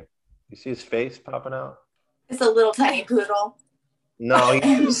distance here. You see his face popping out? It's a little tiny poodle. No,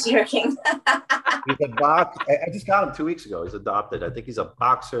 he's joking. He's a box. I just got him 2 weeks ago. He's adopted. I think he's a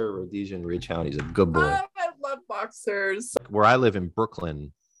boxer, Rhodesian Ridgehound. He's a good boy. Oh, I love boxers. Where I live in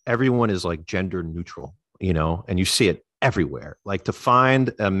Brooklyn, everyone is like gender neutral, you know, and you see it everywhere. Like to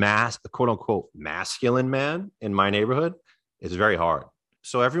find a quote unquote masculine man in my neighborhood is very hard.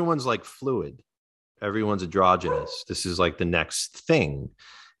 So everyone's like fluid. Everyone's androgynous. This is like the next thing.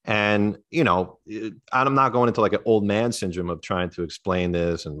 And, you know, I'm not going into like an old man syndrome of trying to explain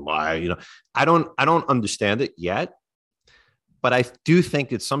this and why, you know, I don't understand it yet, but I do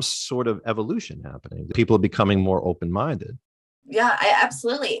think it's some sort of evolution happening. People are becoming more open-minded. Yeah,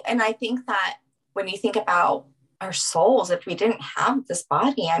 absolutely. And I think that when you think about our souls, if we didn't have this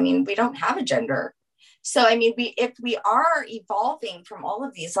body, I mean, we don't have a gender. So, I mean, if we are evolving from all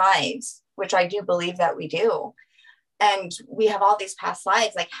of these lives, which I do believe that we do, and we have all these past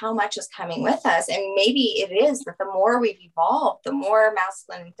lives, like how much is coming with us? And maybe it is that the more we've evolved, the more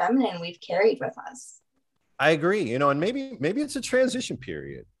masculine and feminine we've carried with us. I agree, you know, and maybe it's a transition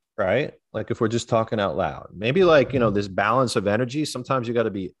period, right? Like if we're just talking out loud, maybe like, you know, this balance of energy, sometimes you got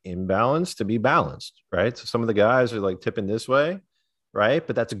to be imbalanced to be balanced, right? So some of the guys are like tipping this way, right?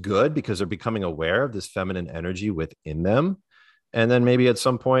 But that's good because they're becoming aware of this feminine energy within them. And then maybe at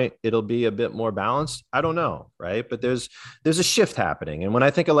some point it'll be a bit more balanced. I don't know, right? But there's a shift happening. And when I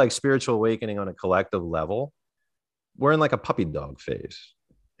think of like spiritual awakening on a collective level, we're in like a puppy dog phase,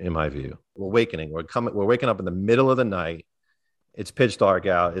 in my view. We're awakening. We're waking up in the middle of the night. It's pitch dark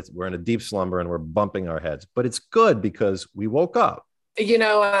out. We're in a deep slumber and we're bumping our heads. But it's good because we woke up. You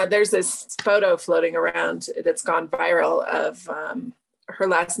know, there's this photo floating around that's gone viral of her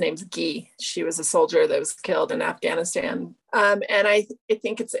last name's Guy. She was a soldier that was killed in Afghanistan. And I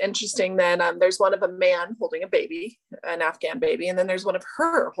think it's interesting that there's one of a man holding a baby, an Afghan baby, and then there's one of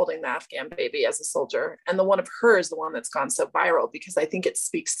her holding the Afghan baby as a soldier. And the one of her is the one that's gone so viral because I think it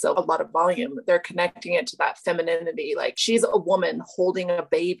speaks to a lot of volume. They're connecting it to that femininity. Like she's a woman holding a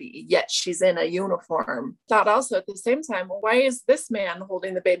baby, yet she's in a uniform. Thought also at the same time, well, why is this man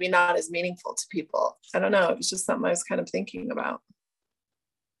holding the baby not as meaningful to people? I don't know. It was just something I was kind of thinking about.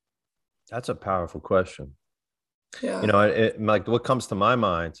 That's a powerful question. Yeah. You know, like what comes to my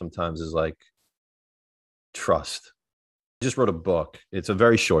mind sometimes is like trust. I just wrote a book. It's a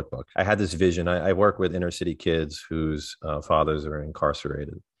very short book. I had this vision. I work with inner city kids whose fathers are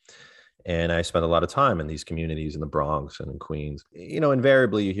incarcerated. And I spent a lot of time in these communities in the Bronx and in Queens. You know,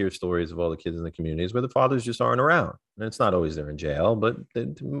 invariably you hear stories of all the kids in the communities where the fathers just aren't around. And it's not always they're in jail, but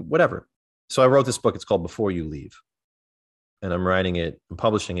whatever. So I wrote this book. It's called Before You Leave. And I'm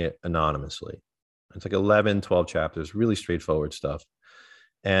publishing it anonymously. It's like 11, 12 chapters, really straightforward stuff.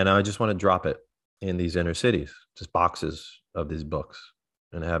 And I just want to drop it in these inner cities, just boxes of these books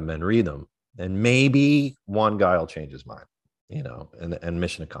and have men read them. And maybe one guy will change his mind, you know, and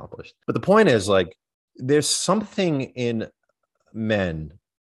mission accomplished. But the point is like, there's something in men,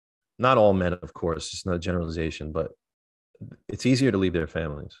 not all men, of course, it's not a generalization, but it's easier to leave their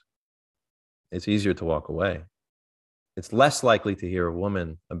families. It's easier to walk away. It's less likely to hear a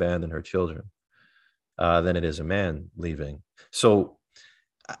woman abandon her children than it is a man leaving. So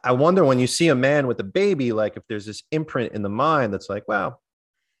I wonder when you see a man with a baby, like if there's this imprint in the mind that's like, wow,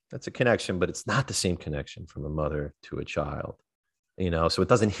 that's a connection, but it's not the same connection from a mother to a child, you know, so it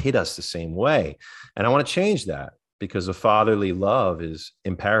doesn't hit us the same way. And I want to change that because the fatherly love is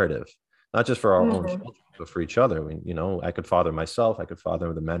imperative, not just for our own children, but for each other. You know, I could father myself. I could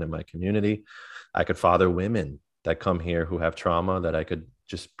father the men in my community. I could father women that come here who have trauma, that I could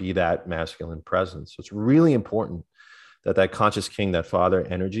just be that masculine presence. So it's really important that conscious king, that father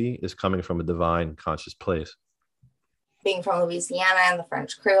energy is coming from a divine conscious place. Being from Louisiana and the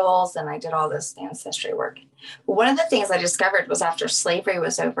French Creoles, and I did all this ancestry work. One of the things I discovered was after slavery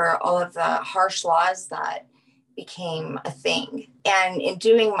was over, all of the harsh laws that became a thing. And in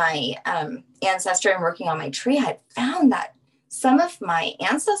doing my ancestry and working on my tree, I found that some of my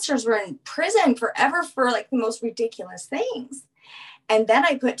ancestors were in prison forever for like the most ridiculous things. And then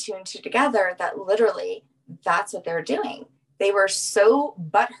I put two and two together that literally that's what they were doing. They were so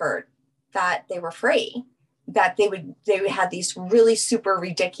butthurt that they were free, that they had these really super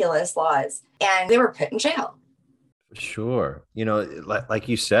ridiculous laws and they were put in jail. Sure. You know, like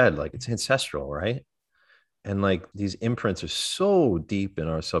you said, like it's ancestral, right? And like these imprints are so deep in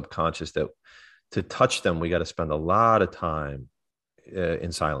our subconscious that to touch them, we got to spend a lot of time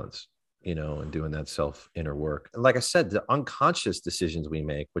in silence, you know, and doing that self inner work. And like I said, the unconscious decisions we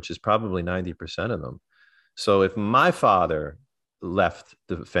make, which is probably 90% of them. So if my father left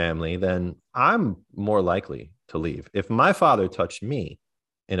the family, then I'm more likely to leave. If my father touched me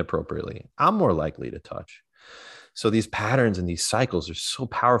inappropriately, I'm more likely to touch. So these patterns and these cycles are so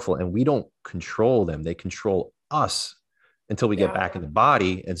powerful and we don't control them. They control us until we get back in the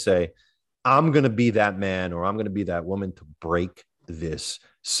body and say, I'm going to be that man or I'm going to be that woman to break this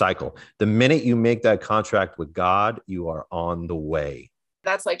cycle. The minute you make that contract with God, you are on the way.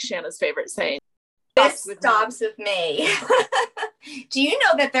 That's like Shanna's favorite saying. This stops with me. Do you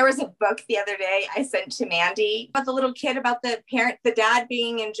know that there was a book the other day I sent to Mandy about the little kid, about the dad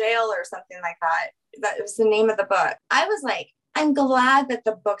being in jail or something like that? That was the name of the book. I was like, I'm glad that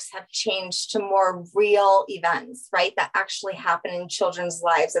the books have changed to more real events, right? That actually happen in children's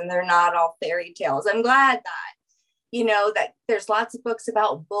lives and they're not all fairy tales. I'm glad that, that there's lots of books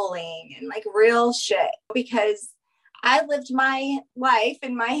about bullying and like real shit, because I lived my life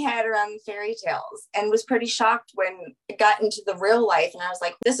in my head around fairy tales and was pretty shocked when it got into the real life. And I was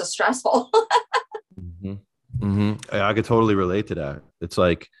like, this is stressful. Mm-hmm. Mm-hmm. I could totally relate to that. It's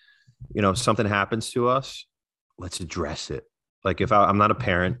like, something happens to us, let's address it. Like if I'm not a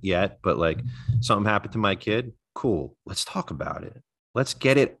parent yet, but like something happened to my kid, cool. Let's talk about it. Let's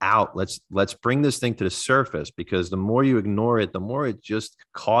get it out. Let's bring this thing to the surface, because the more you ignore it, the more it just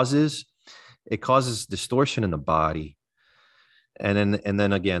causes distortion in the body. And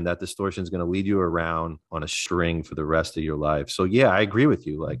then again, that distortion is going to lead you around on a string for the rest of your life. So yeah, I agree with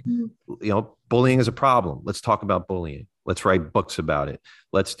you. Like, bullying is a problem. Let's talk about bullying. Let's write books about it.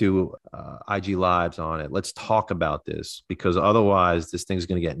 Let's do IG lives on it. Let's talk about this, because otherwise this thing's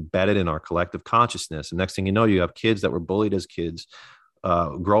going to get embedded in our collective consciousness. And next thing you know, you have kids that were bullied as kids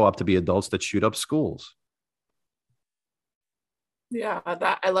grow up to be adults that shoot up schools. Yeah,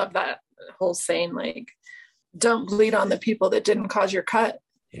 I love that whole saying, like, don't bleed on the people that didn't cause your cut.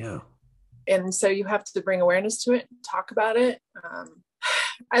 Yeah. And so you have to bring awareness to it, talk about it.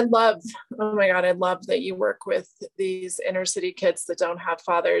 I love that you work with these inner city kids that don't have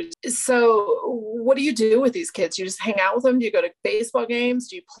fathers. So what do you do with these kids? You just hang out with them? Do you go to baseball games?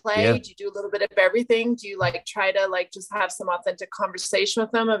 Do you play? Yeah. Do you do a little bit of everything? Do you like try to like just have some authentic conversation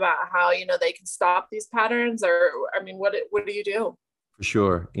with them about how, they can stop these patterns? Or, I mean, what do you do? For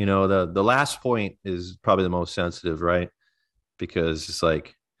sure. The last point is probably the most sensitive, right? Because it's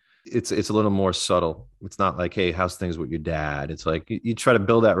like, it's a little more subtle. It's not like, hey, how's things with your dad? It's like you try to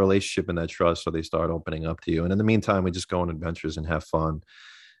build that relationship and that trust so they start opening up to you. And in the meantime, we just go on adventures and have fun.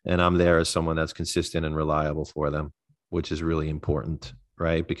 And I'm there as someone that's consistent and reliable for them, which is really important,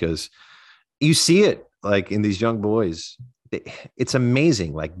 right? Because you see it like in these young boys. It's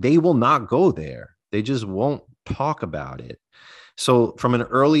amazing. Like they will not go there. They just won't talk about it. So from an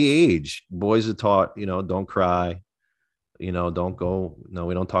early age, boys are taught, don't cry. Don't go. No,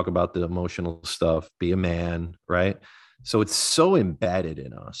 we don't talk about the emotional stuff. Be a man, right? So it's so embedded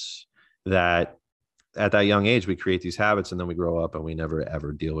in us that at that young age, we create these habits, and then we grow up and we never,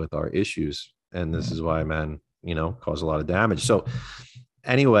 ever deal with our issues. And this is why men, cause a lot of damage. So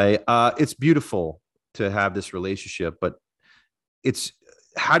anyway, it's beautiful to have this relationship, but it's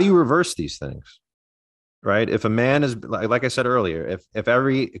how do you reverse these things? Right? If a man is, like I said earlier, if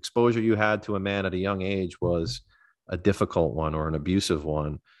every exposure you had to a man at a young age was a difficult one or an abusive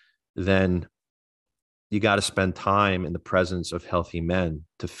one, then you got to spend time in the presence of healthy men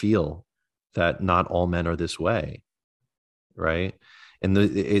to feel that not all men are this way, right? And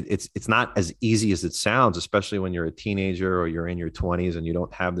it's not as easy as it sounds, especially when you're a teenager or you're in your 20s and you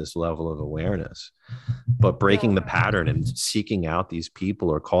don't have this level of awareness. But breaking the pattern and seeking out these people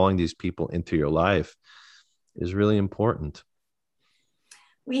or calling these people into your life is really important.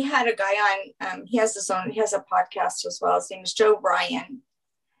 We had a guy on, he has a podcast as well. His name is Joe Bryan.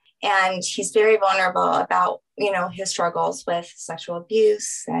 And he's very vulnerable about, his struggles with sexual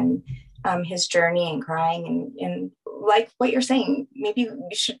abuse and his journey and crying and like what you're saying, maybe you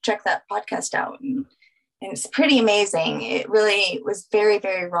should check that podcast out. And it's pretty amazing. It really was very,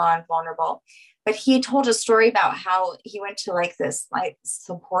 very raw and vulnerable. But he told a story about how he went to like this like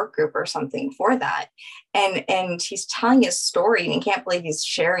support group or something for that. And he's telling his story and he can't believe he's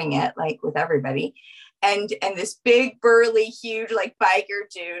sharing it like with everybody. And this big, burly, huge, like biker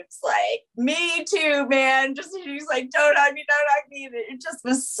dude's like, me too, man. Just he's like, don't hug me. And it just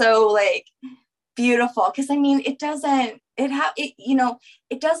was so like beautiful. Cause I mean, it doesn't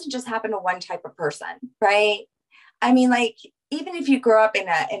just happen to one type of person, right? I mean, like, even if you grow up in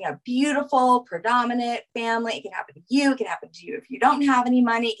a beautiful, predominant family, it can happen to you. It can happen to you if you don't have any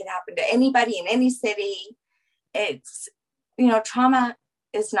money. It can happen to anybody in any city. It's, trauma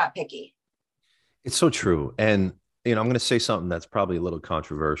is not picky. It's so true. And, I'm going to say something that's probably a little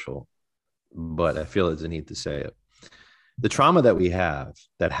controversial, but I feel it's a need to say it. The trauma that we have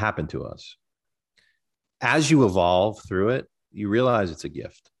that happened to us, as you evolve through it, you realize it's a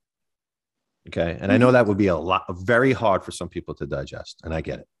gift. Okay. And I know that would be very hard for some people to digest, and I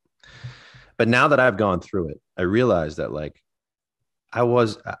get it. But now that I've gone through it, I realize that like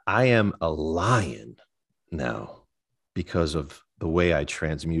I am a lion now. because of the way I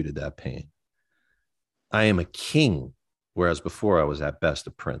transmuted that pain. I am a king, whereas before I was at best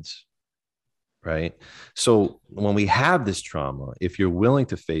a prince, right? So when we have this trauma, if you're willing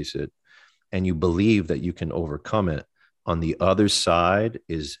to face it and you believe that you can overcome it, on the other side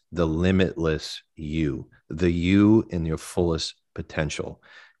is the limitless you, the you in your fullest potential.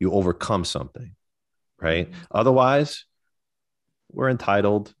 You overcome something, right? Otherwise, we're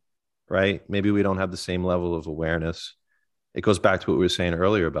entitled, right? Maybe we don't have the same level of awareness. It goes back to what we were saying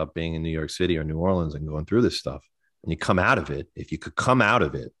earlier about being in New York City or New Orleans and going through this stuff. When you come out of it, if you could come out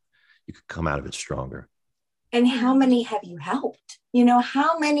of it, you could come out of it stronger. And how many have you helped? You know,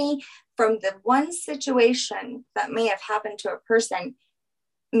 how many from the one situation that may have happened to a person,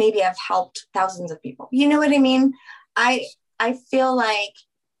 maybe have helped thousands of people. You know what I mean? I feel like,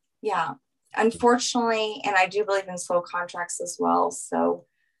 yeah, unfortunately, and I do believe in soul contracts as well. So,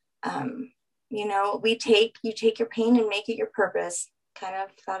 you know, you take your pain and make it your purpose. Kind of,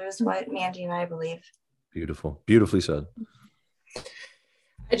 that is what Mandy and I believe. Beautiful. Beautifully said.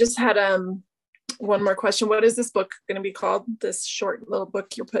 I just had one more question. What is this book going to be called? This short little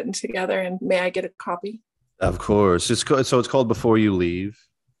book you're putting together, and may I get a copy? Of course. It's called Before You Leave.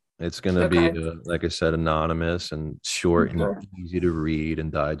 It's going to Okay. be, like I said, anonymous and short and easy to read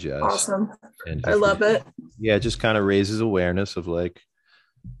and digest. Awesome. And I love it. Yeah, it just kind of raises awareness of like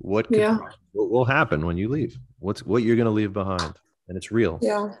what will happen when you leave. What you're going to leave behind, and it's real.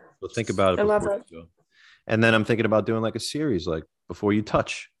 Yeah. So think about it. I love it. You go. And then I'm thinking about doing like a series, like Before You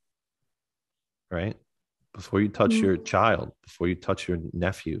Touch. Right? Before you touch your child, before you touch your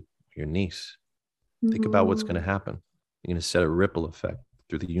nephew, your niece, think about what's going to happen. You're going to set a ripple effect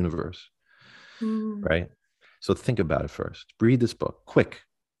through the universe, right? So think about it first. Read this book, quick,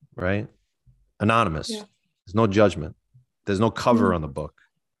 right? Anonymous. Yeah. There's no judgment. There's no cover on the book.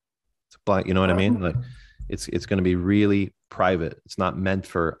 It's blank. You know what I mean? Like it's going to be really private. It's not meant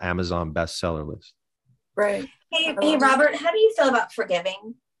for Amazon bestseller list. Right. Hey, Robert, how do you feel about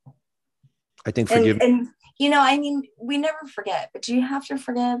forgiving? I think forgiving. And you know, I mean, we never forget, but do you have to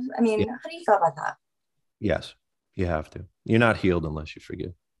forgive? I mean, How do you feel about that? Yes, you have to. You're not healed unless you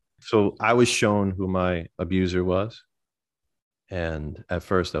forgive. So I was shown who my abuser was. And at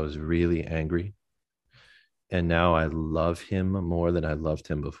first I was really angry. And now I love him more than I loved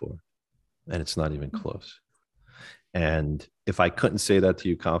him before. And it's not even close. And if I couldn't say that to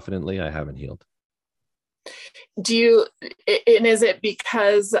you confidently, I haven't healed. And is it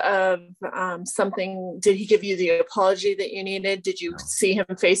because of something? Did he give you the apology that you needed? Did you see him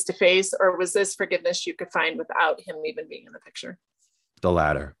face to face, or was this forgiveness you could find without him even being in the picture? The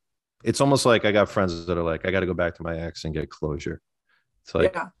latter. It's almost like I got friends that are like, I got to go back to my ex and get closure. It's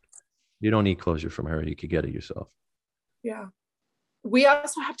like, you don't need closure from her. You could get it yourself. Yeah. We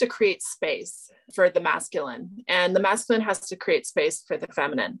also have to create space for the masculine, and the masculine has to create space for the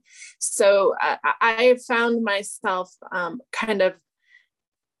feminine. So I found myself kind of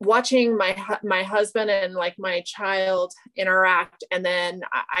watching my husband and like my child interact, and then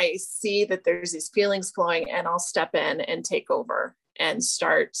I see that there's these feelings flowing, and I'll step in and take over and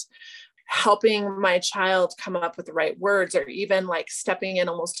start helping my child come up with the right words, or even like stepping in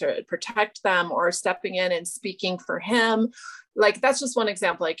almost to protect them, or stepping in and speaking for him. Like, that's just one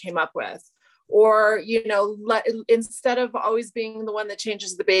example I came up with. Or, you know, instead of always being the one that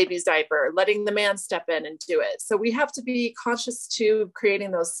changes the baby's diaper, letting the man step in and do it. So we have to be conscious to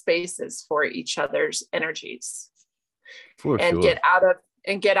creating those spaces for each other's energies, and get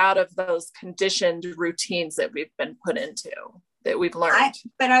out of those conditioned routines that we've been put into, that we've learned.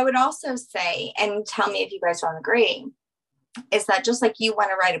 But I would also say, and tell me if you guys don't agree, is that just like you want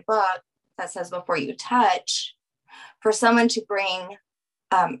to write a book that says Before You Touch, for someone to bring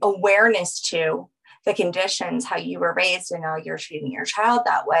awareness to the conditions, how you were raised and how you're treating your child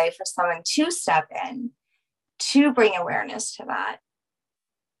that way, for someone to step in to bring awareness to that,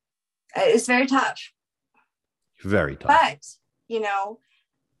 it's very tough. Very tough. But, you know,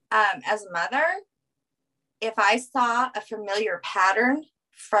 as a mother, if I saw a familiar pattern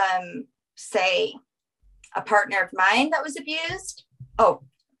from, say, a partner of mine that was abused,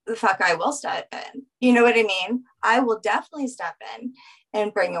 the fuck, I will step in. You know what I mean? I will definitely step in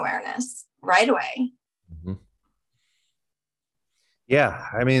and bring awareness right away. Mm-hmm. Yeah.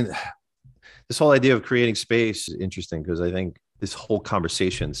 I mean, this whole idea of creating space is interesting, because I think this whole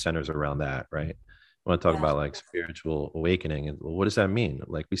conversation centers around that, right? I want to talk about like spiritual awakening. And what does that mean?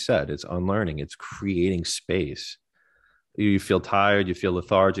 Like we said, it's unlearning, it's creating space. You feel tired, you feel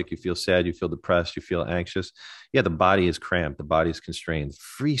lethargic, you feel sad, you feel depressed, you feel anxious. Yeah, the body is cramped, the body is constrained.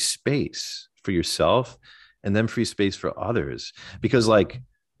 Free space for yourself, and then free space for others. Because like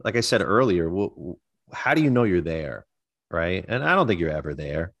I said earlier, how do you know you're there? right? And I don't think you're ever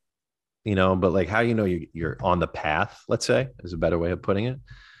there, you know, but like how you know you're on the path, let's say, is a better way of putting it.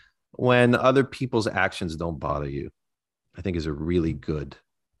 When other people's actions don't bother you, I think is a really good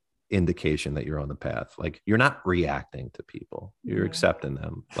indication that you're on the path. Like you're not reacting to people, you're accepting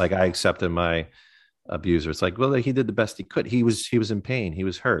them. Like I accepted my abuser. It's like, well, he did the best he could. He was in pain. He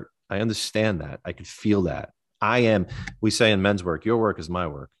was hurt. I understand that. I could feel that. We say in men's work, your work is my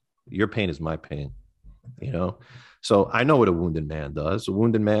work. Your pain is my pain, you know? So I know what a wounded man does. A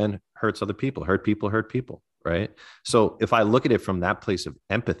wounded man hurts other people, hurt people, right? So if I look at it from that place of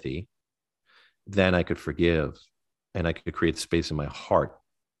empathy, then I could forgive and I could create space in my heart.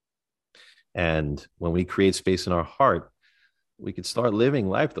 And when we create space in our heart, we could start living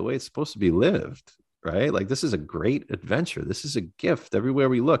life the way it's supposed to be lived, right? Like this is a great adventure. This is a gift everywhere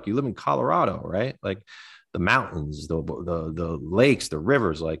we look. You live in Colorado, right? Like the mountains, the lakes, the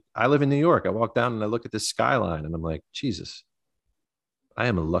rivers. Like I live in New York. I walk down and I look at this skyline and I'm like, Jesus, I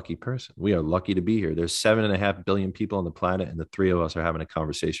am a lucky person. We are lucky to be here. There's 7.5 billion people on the planet, and the three of us are having a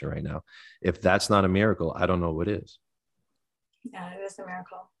conversation right now. If that's not a miracle, I don't know what is. Yeah, it is a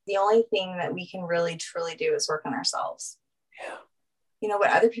miracle. The only thing that we can really truly do is work on ourselves. Yeah. You know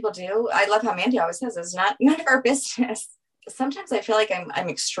what other people do? I love how Mandy always says it's none of our business. Sometimes I feel like I'm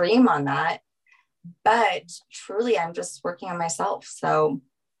extreme on that, but truly I'm just working on myself. So,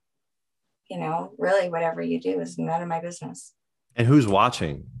 you know, really whatever you do is none of my business. And who's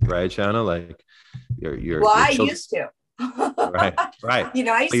watching, right, Shanna? Like your I children. used to. Right. You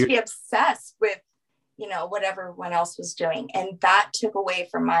know, I used to be obsessed with, you know, what everyone else was doing. And that took away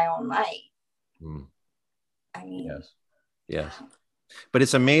from my own life. I mean, yes. But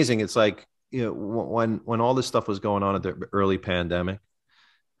it's amazing. It's like, you know, when all this stuff was going on at the early pandemic,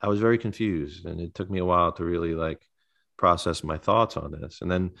 I was very confused, and it took me a while to really like process my thoughts on this.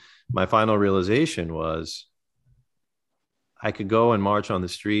 And then my final realization was I could go and march on the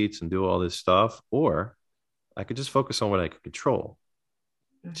streets and do all this stuff, or I could just focus on what I could control,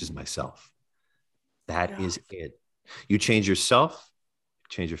 which is myself. That is it. You change yourself,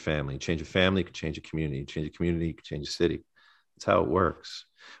 change your family. Change your family, could change a community. Change a community, could change a city. That's how it works.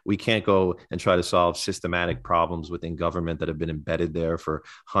 We can't go and try to solve systematic problems within government that have been embedded there for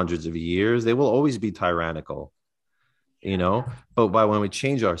hundreds of years. They will always be tyrannical, you know, but when we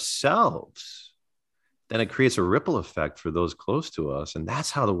change ourselves, then it creates a ripple effect for those close to us. And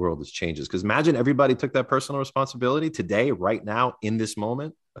that's how the world changes. Because imagine everybody took that personal responsibility today, right now, in this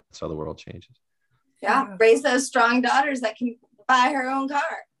moment. That's how the world changes. Yeah. Raise those strong daughters that can buy her own car.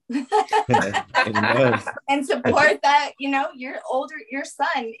 And support that, you know, your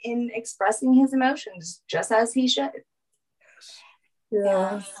son in expressing his emotions just as he should.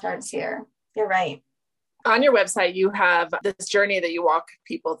 Yeah, starts here. You're right. On your website, you have this journey that you walk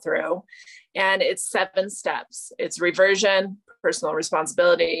people through, and it's 7 steps. It's reversion, personal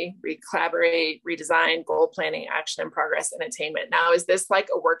responsibility, recollaborate, redesign, goal planning, action, and progress, and attainment. Now, is this like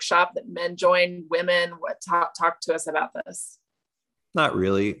a workshop that men join, women? Talk to us about this. Not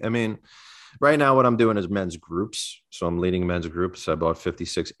really. I mean, right now what I'm doing is men's groups. So I'm leading men's groups. I bought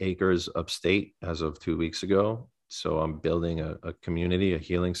 56 acres upstate as of 2 weeks ago. So I'm building a community, a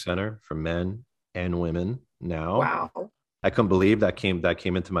healing center for men and women now. Wow. I couldn't believe that came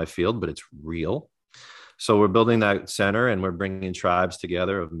into my field, but it's real. So we're building that center, and we're bringing tribes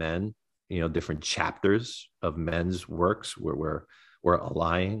together of men, you know, different chapters of men's works where we're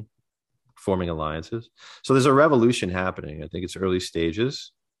aligning, forming alliances. So there's a revolution happening. I think it's early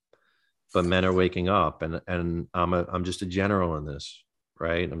stages, but men are waking up, and I'm just a general in this,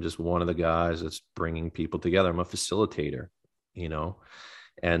 right? I'm just one of the guys that's bringing people together. I'm a facilitator, you know,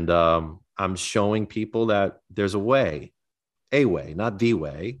 and I'm showing people that there's a way, not the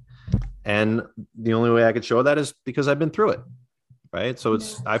way. And the only way I could show that is because I've been through it, right? So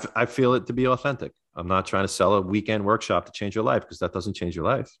I feel it to be authentic. I'm not trying to sell a weekend workshop to change your life, because that doesn't change your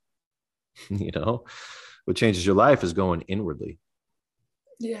life. You know, what changes your life is going inwardly.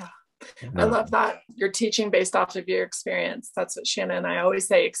 Yeah. I love that. You're teaching based off of your experience. That's what Shanna and I always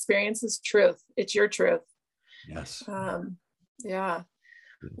say. Experience is truth. It's your truth. Yes. Yeah.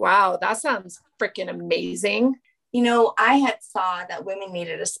 Wow. That sounds freaking amazing. You know, I had saw that women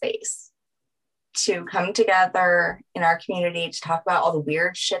needed a space to come together in our community to talk about all the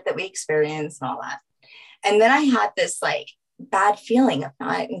weird shit that we experience and all that. And then I had this like bad feeling of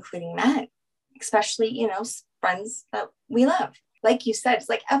not including men, especially, you know, friends that we love. Like you said, it's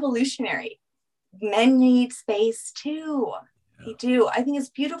like evolutionary. Men need space too. Yeah. They do. I think it's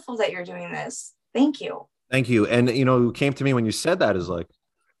beautiful that you're doing this. Thank you. Thank you. And, you know, what came to me when you said that is like,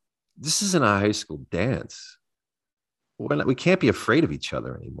 this isn't a high school dance. we can't be afraid of each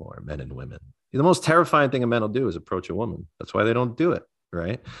other anymore, men and women. The most terrifying thing a man will do is approach a woman. That's why they don't do it,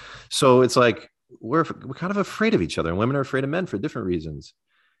 right? So it's like we're kind of afraid of each other, and women are afraid of men for different reasons.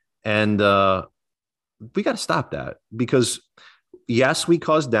 And we got to stop that, because yes, we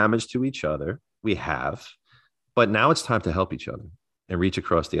cause damage to each other. We have, but now it's time to help each other and reach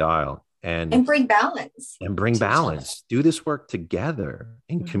across the aisle and bring balance. And bring balance. Do this work together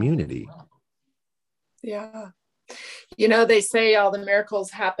in community. Yeah. You know, they say all the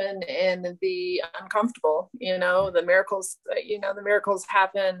miracles happen in the uncomfortable, you know, the miracles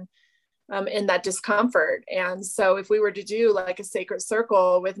happen in that discomfort. And so if we were to do like a sacred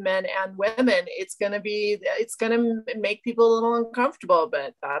circle with men and women, it's going to make people a little uncomfortable,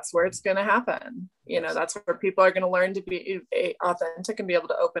 but that's where it's going to happen. You know, that's where people are going to learn to be authentic and be able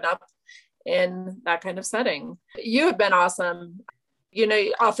to open up in that kind of setting. You have been awesome. You know,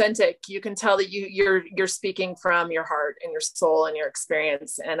 authentic. You can tell that you're speaking from your heart and your soul and your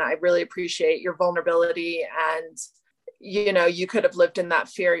experience. And I really appreciate your vulnerability. And, you know, you could have lived in that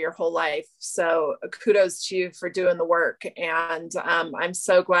fear your whole life. So kudos to you for doing the work. And I'm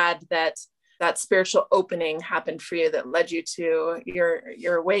so glad that spiritual opening happened for you that led you to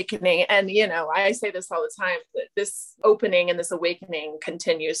your awakening. And, you know, I say this all the time, that this opening and this awakening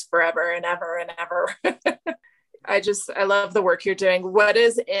continues forever and ever and ever. I love the work you're doing. What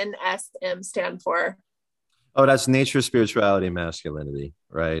does NSM stand for? Oh, that's nature, spirituality, and masculinity,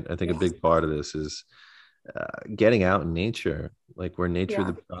 right? I think a big part of this is getting out in nature. Like, we're nature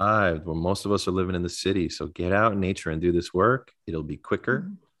deprived, where most of us are living in the city. So get out in nature and do this work. It'll be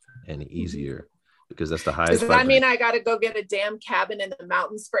quicker and easier, because that's the highest. Does that mean I got to go get a damn cabin in the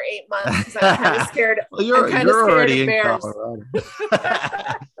mountains for 8 months? I'm kind of scared. Well, you're already in Colorado.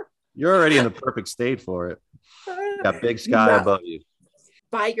 You're already in the perfect state for it. Got big sky above you.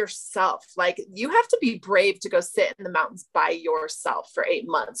 By yourself. Like, you have to be brave to go sit in the mountains by yourself for 8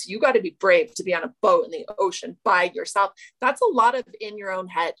 months. You got to be brave to be on a boat in the ocean by yourself. That's a lot of in your own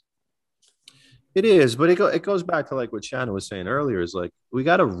head. It is, but it goes back to like what Shannon was saying earlier, is like, we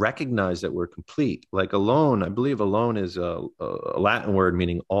got to recognize that we're complete. Like, alone, I believe alone is a Latin word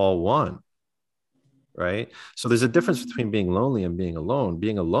meaning all one. Right. So there's a difference between being lonely and being alone.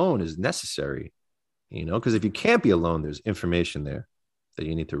 Being alone is necessary, you know, because if you can't be alone, there's information there that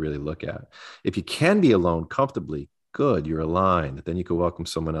you need to really look at. If you can be alone comfortably, good, you're aligned. Then you can welcome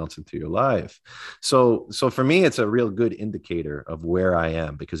someone else into your life. So for me, it's a real good indicator of where I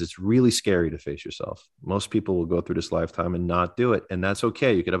am, because it's really scary to face yourself. Most people will go through this lifetime and not do it. And that's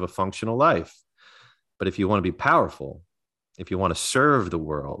okay. You could have a functional life. But if you want to be powerful, if you want to serve the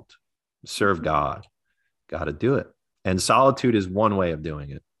world, serve God, got to do it. And solitude is one way of doing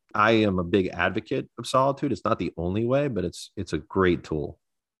it. I am a big advocate of solitude. It's not the only way, but it's a great tool.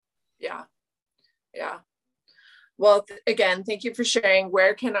 Yeah. Yeah. Well, again, thank you for sharing.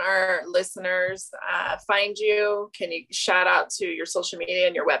 Where can our listeners find you? Can you shout out to your social media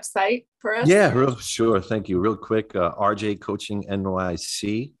and your website for us? Yeah, sure. Thank you. Real quick, RJ Coaching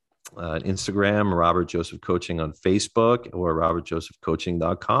NYC, Instagram, Robert Joseph Coaching on Facebook, or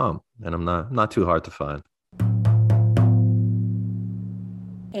robertjosephcoaching.com. And I'm not too hard to find.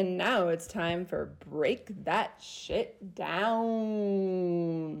 And now it's time for Break That Shit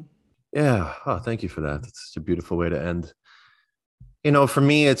Down. Yeah. Oh, thank you for that. That's such a beautiful way to end. You know, for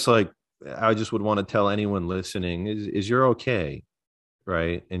me, it's like, I just would want to tell anyone listening is you're okay,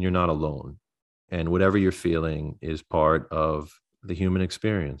 right? And you're not alone. And whatever you're feeling is part of the human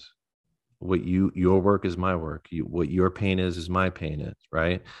experience. Your work is my work. What your pain is my pain,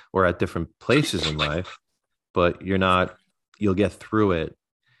 right? We're at different places in life, but you'll get through it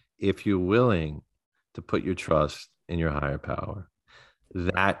if you're willing to put your trust in your higher power.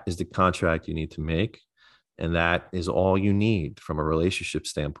 That is the contract you need to make. And that is all you need from a relationship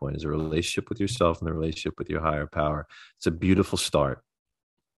standpoint, is a relationship with yourself and a relationship with your higher power. It's a beautiful start.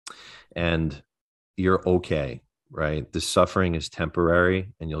 And you're okay, right? The suffering is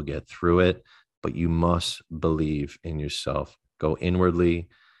temporary and you'll get through it, but you must believe in yourself. Go inwardly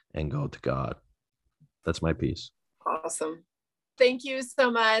and go to God. That's my piece. Awesome. Thank you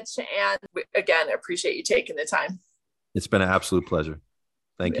so much. And again, I appreciate you taking the time. It's been an absolute pleasure.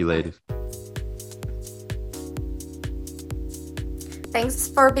 Thank you, ladies. Thanks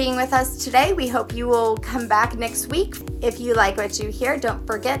for being with us today. We hope you will come back next week. If you like what you hear, don't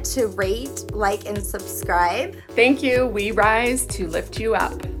forget to rate, like, and subscribe. Thank you. We rise to lift you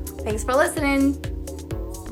up. Thanks for listening.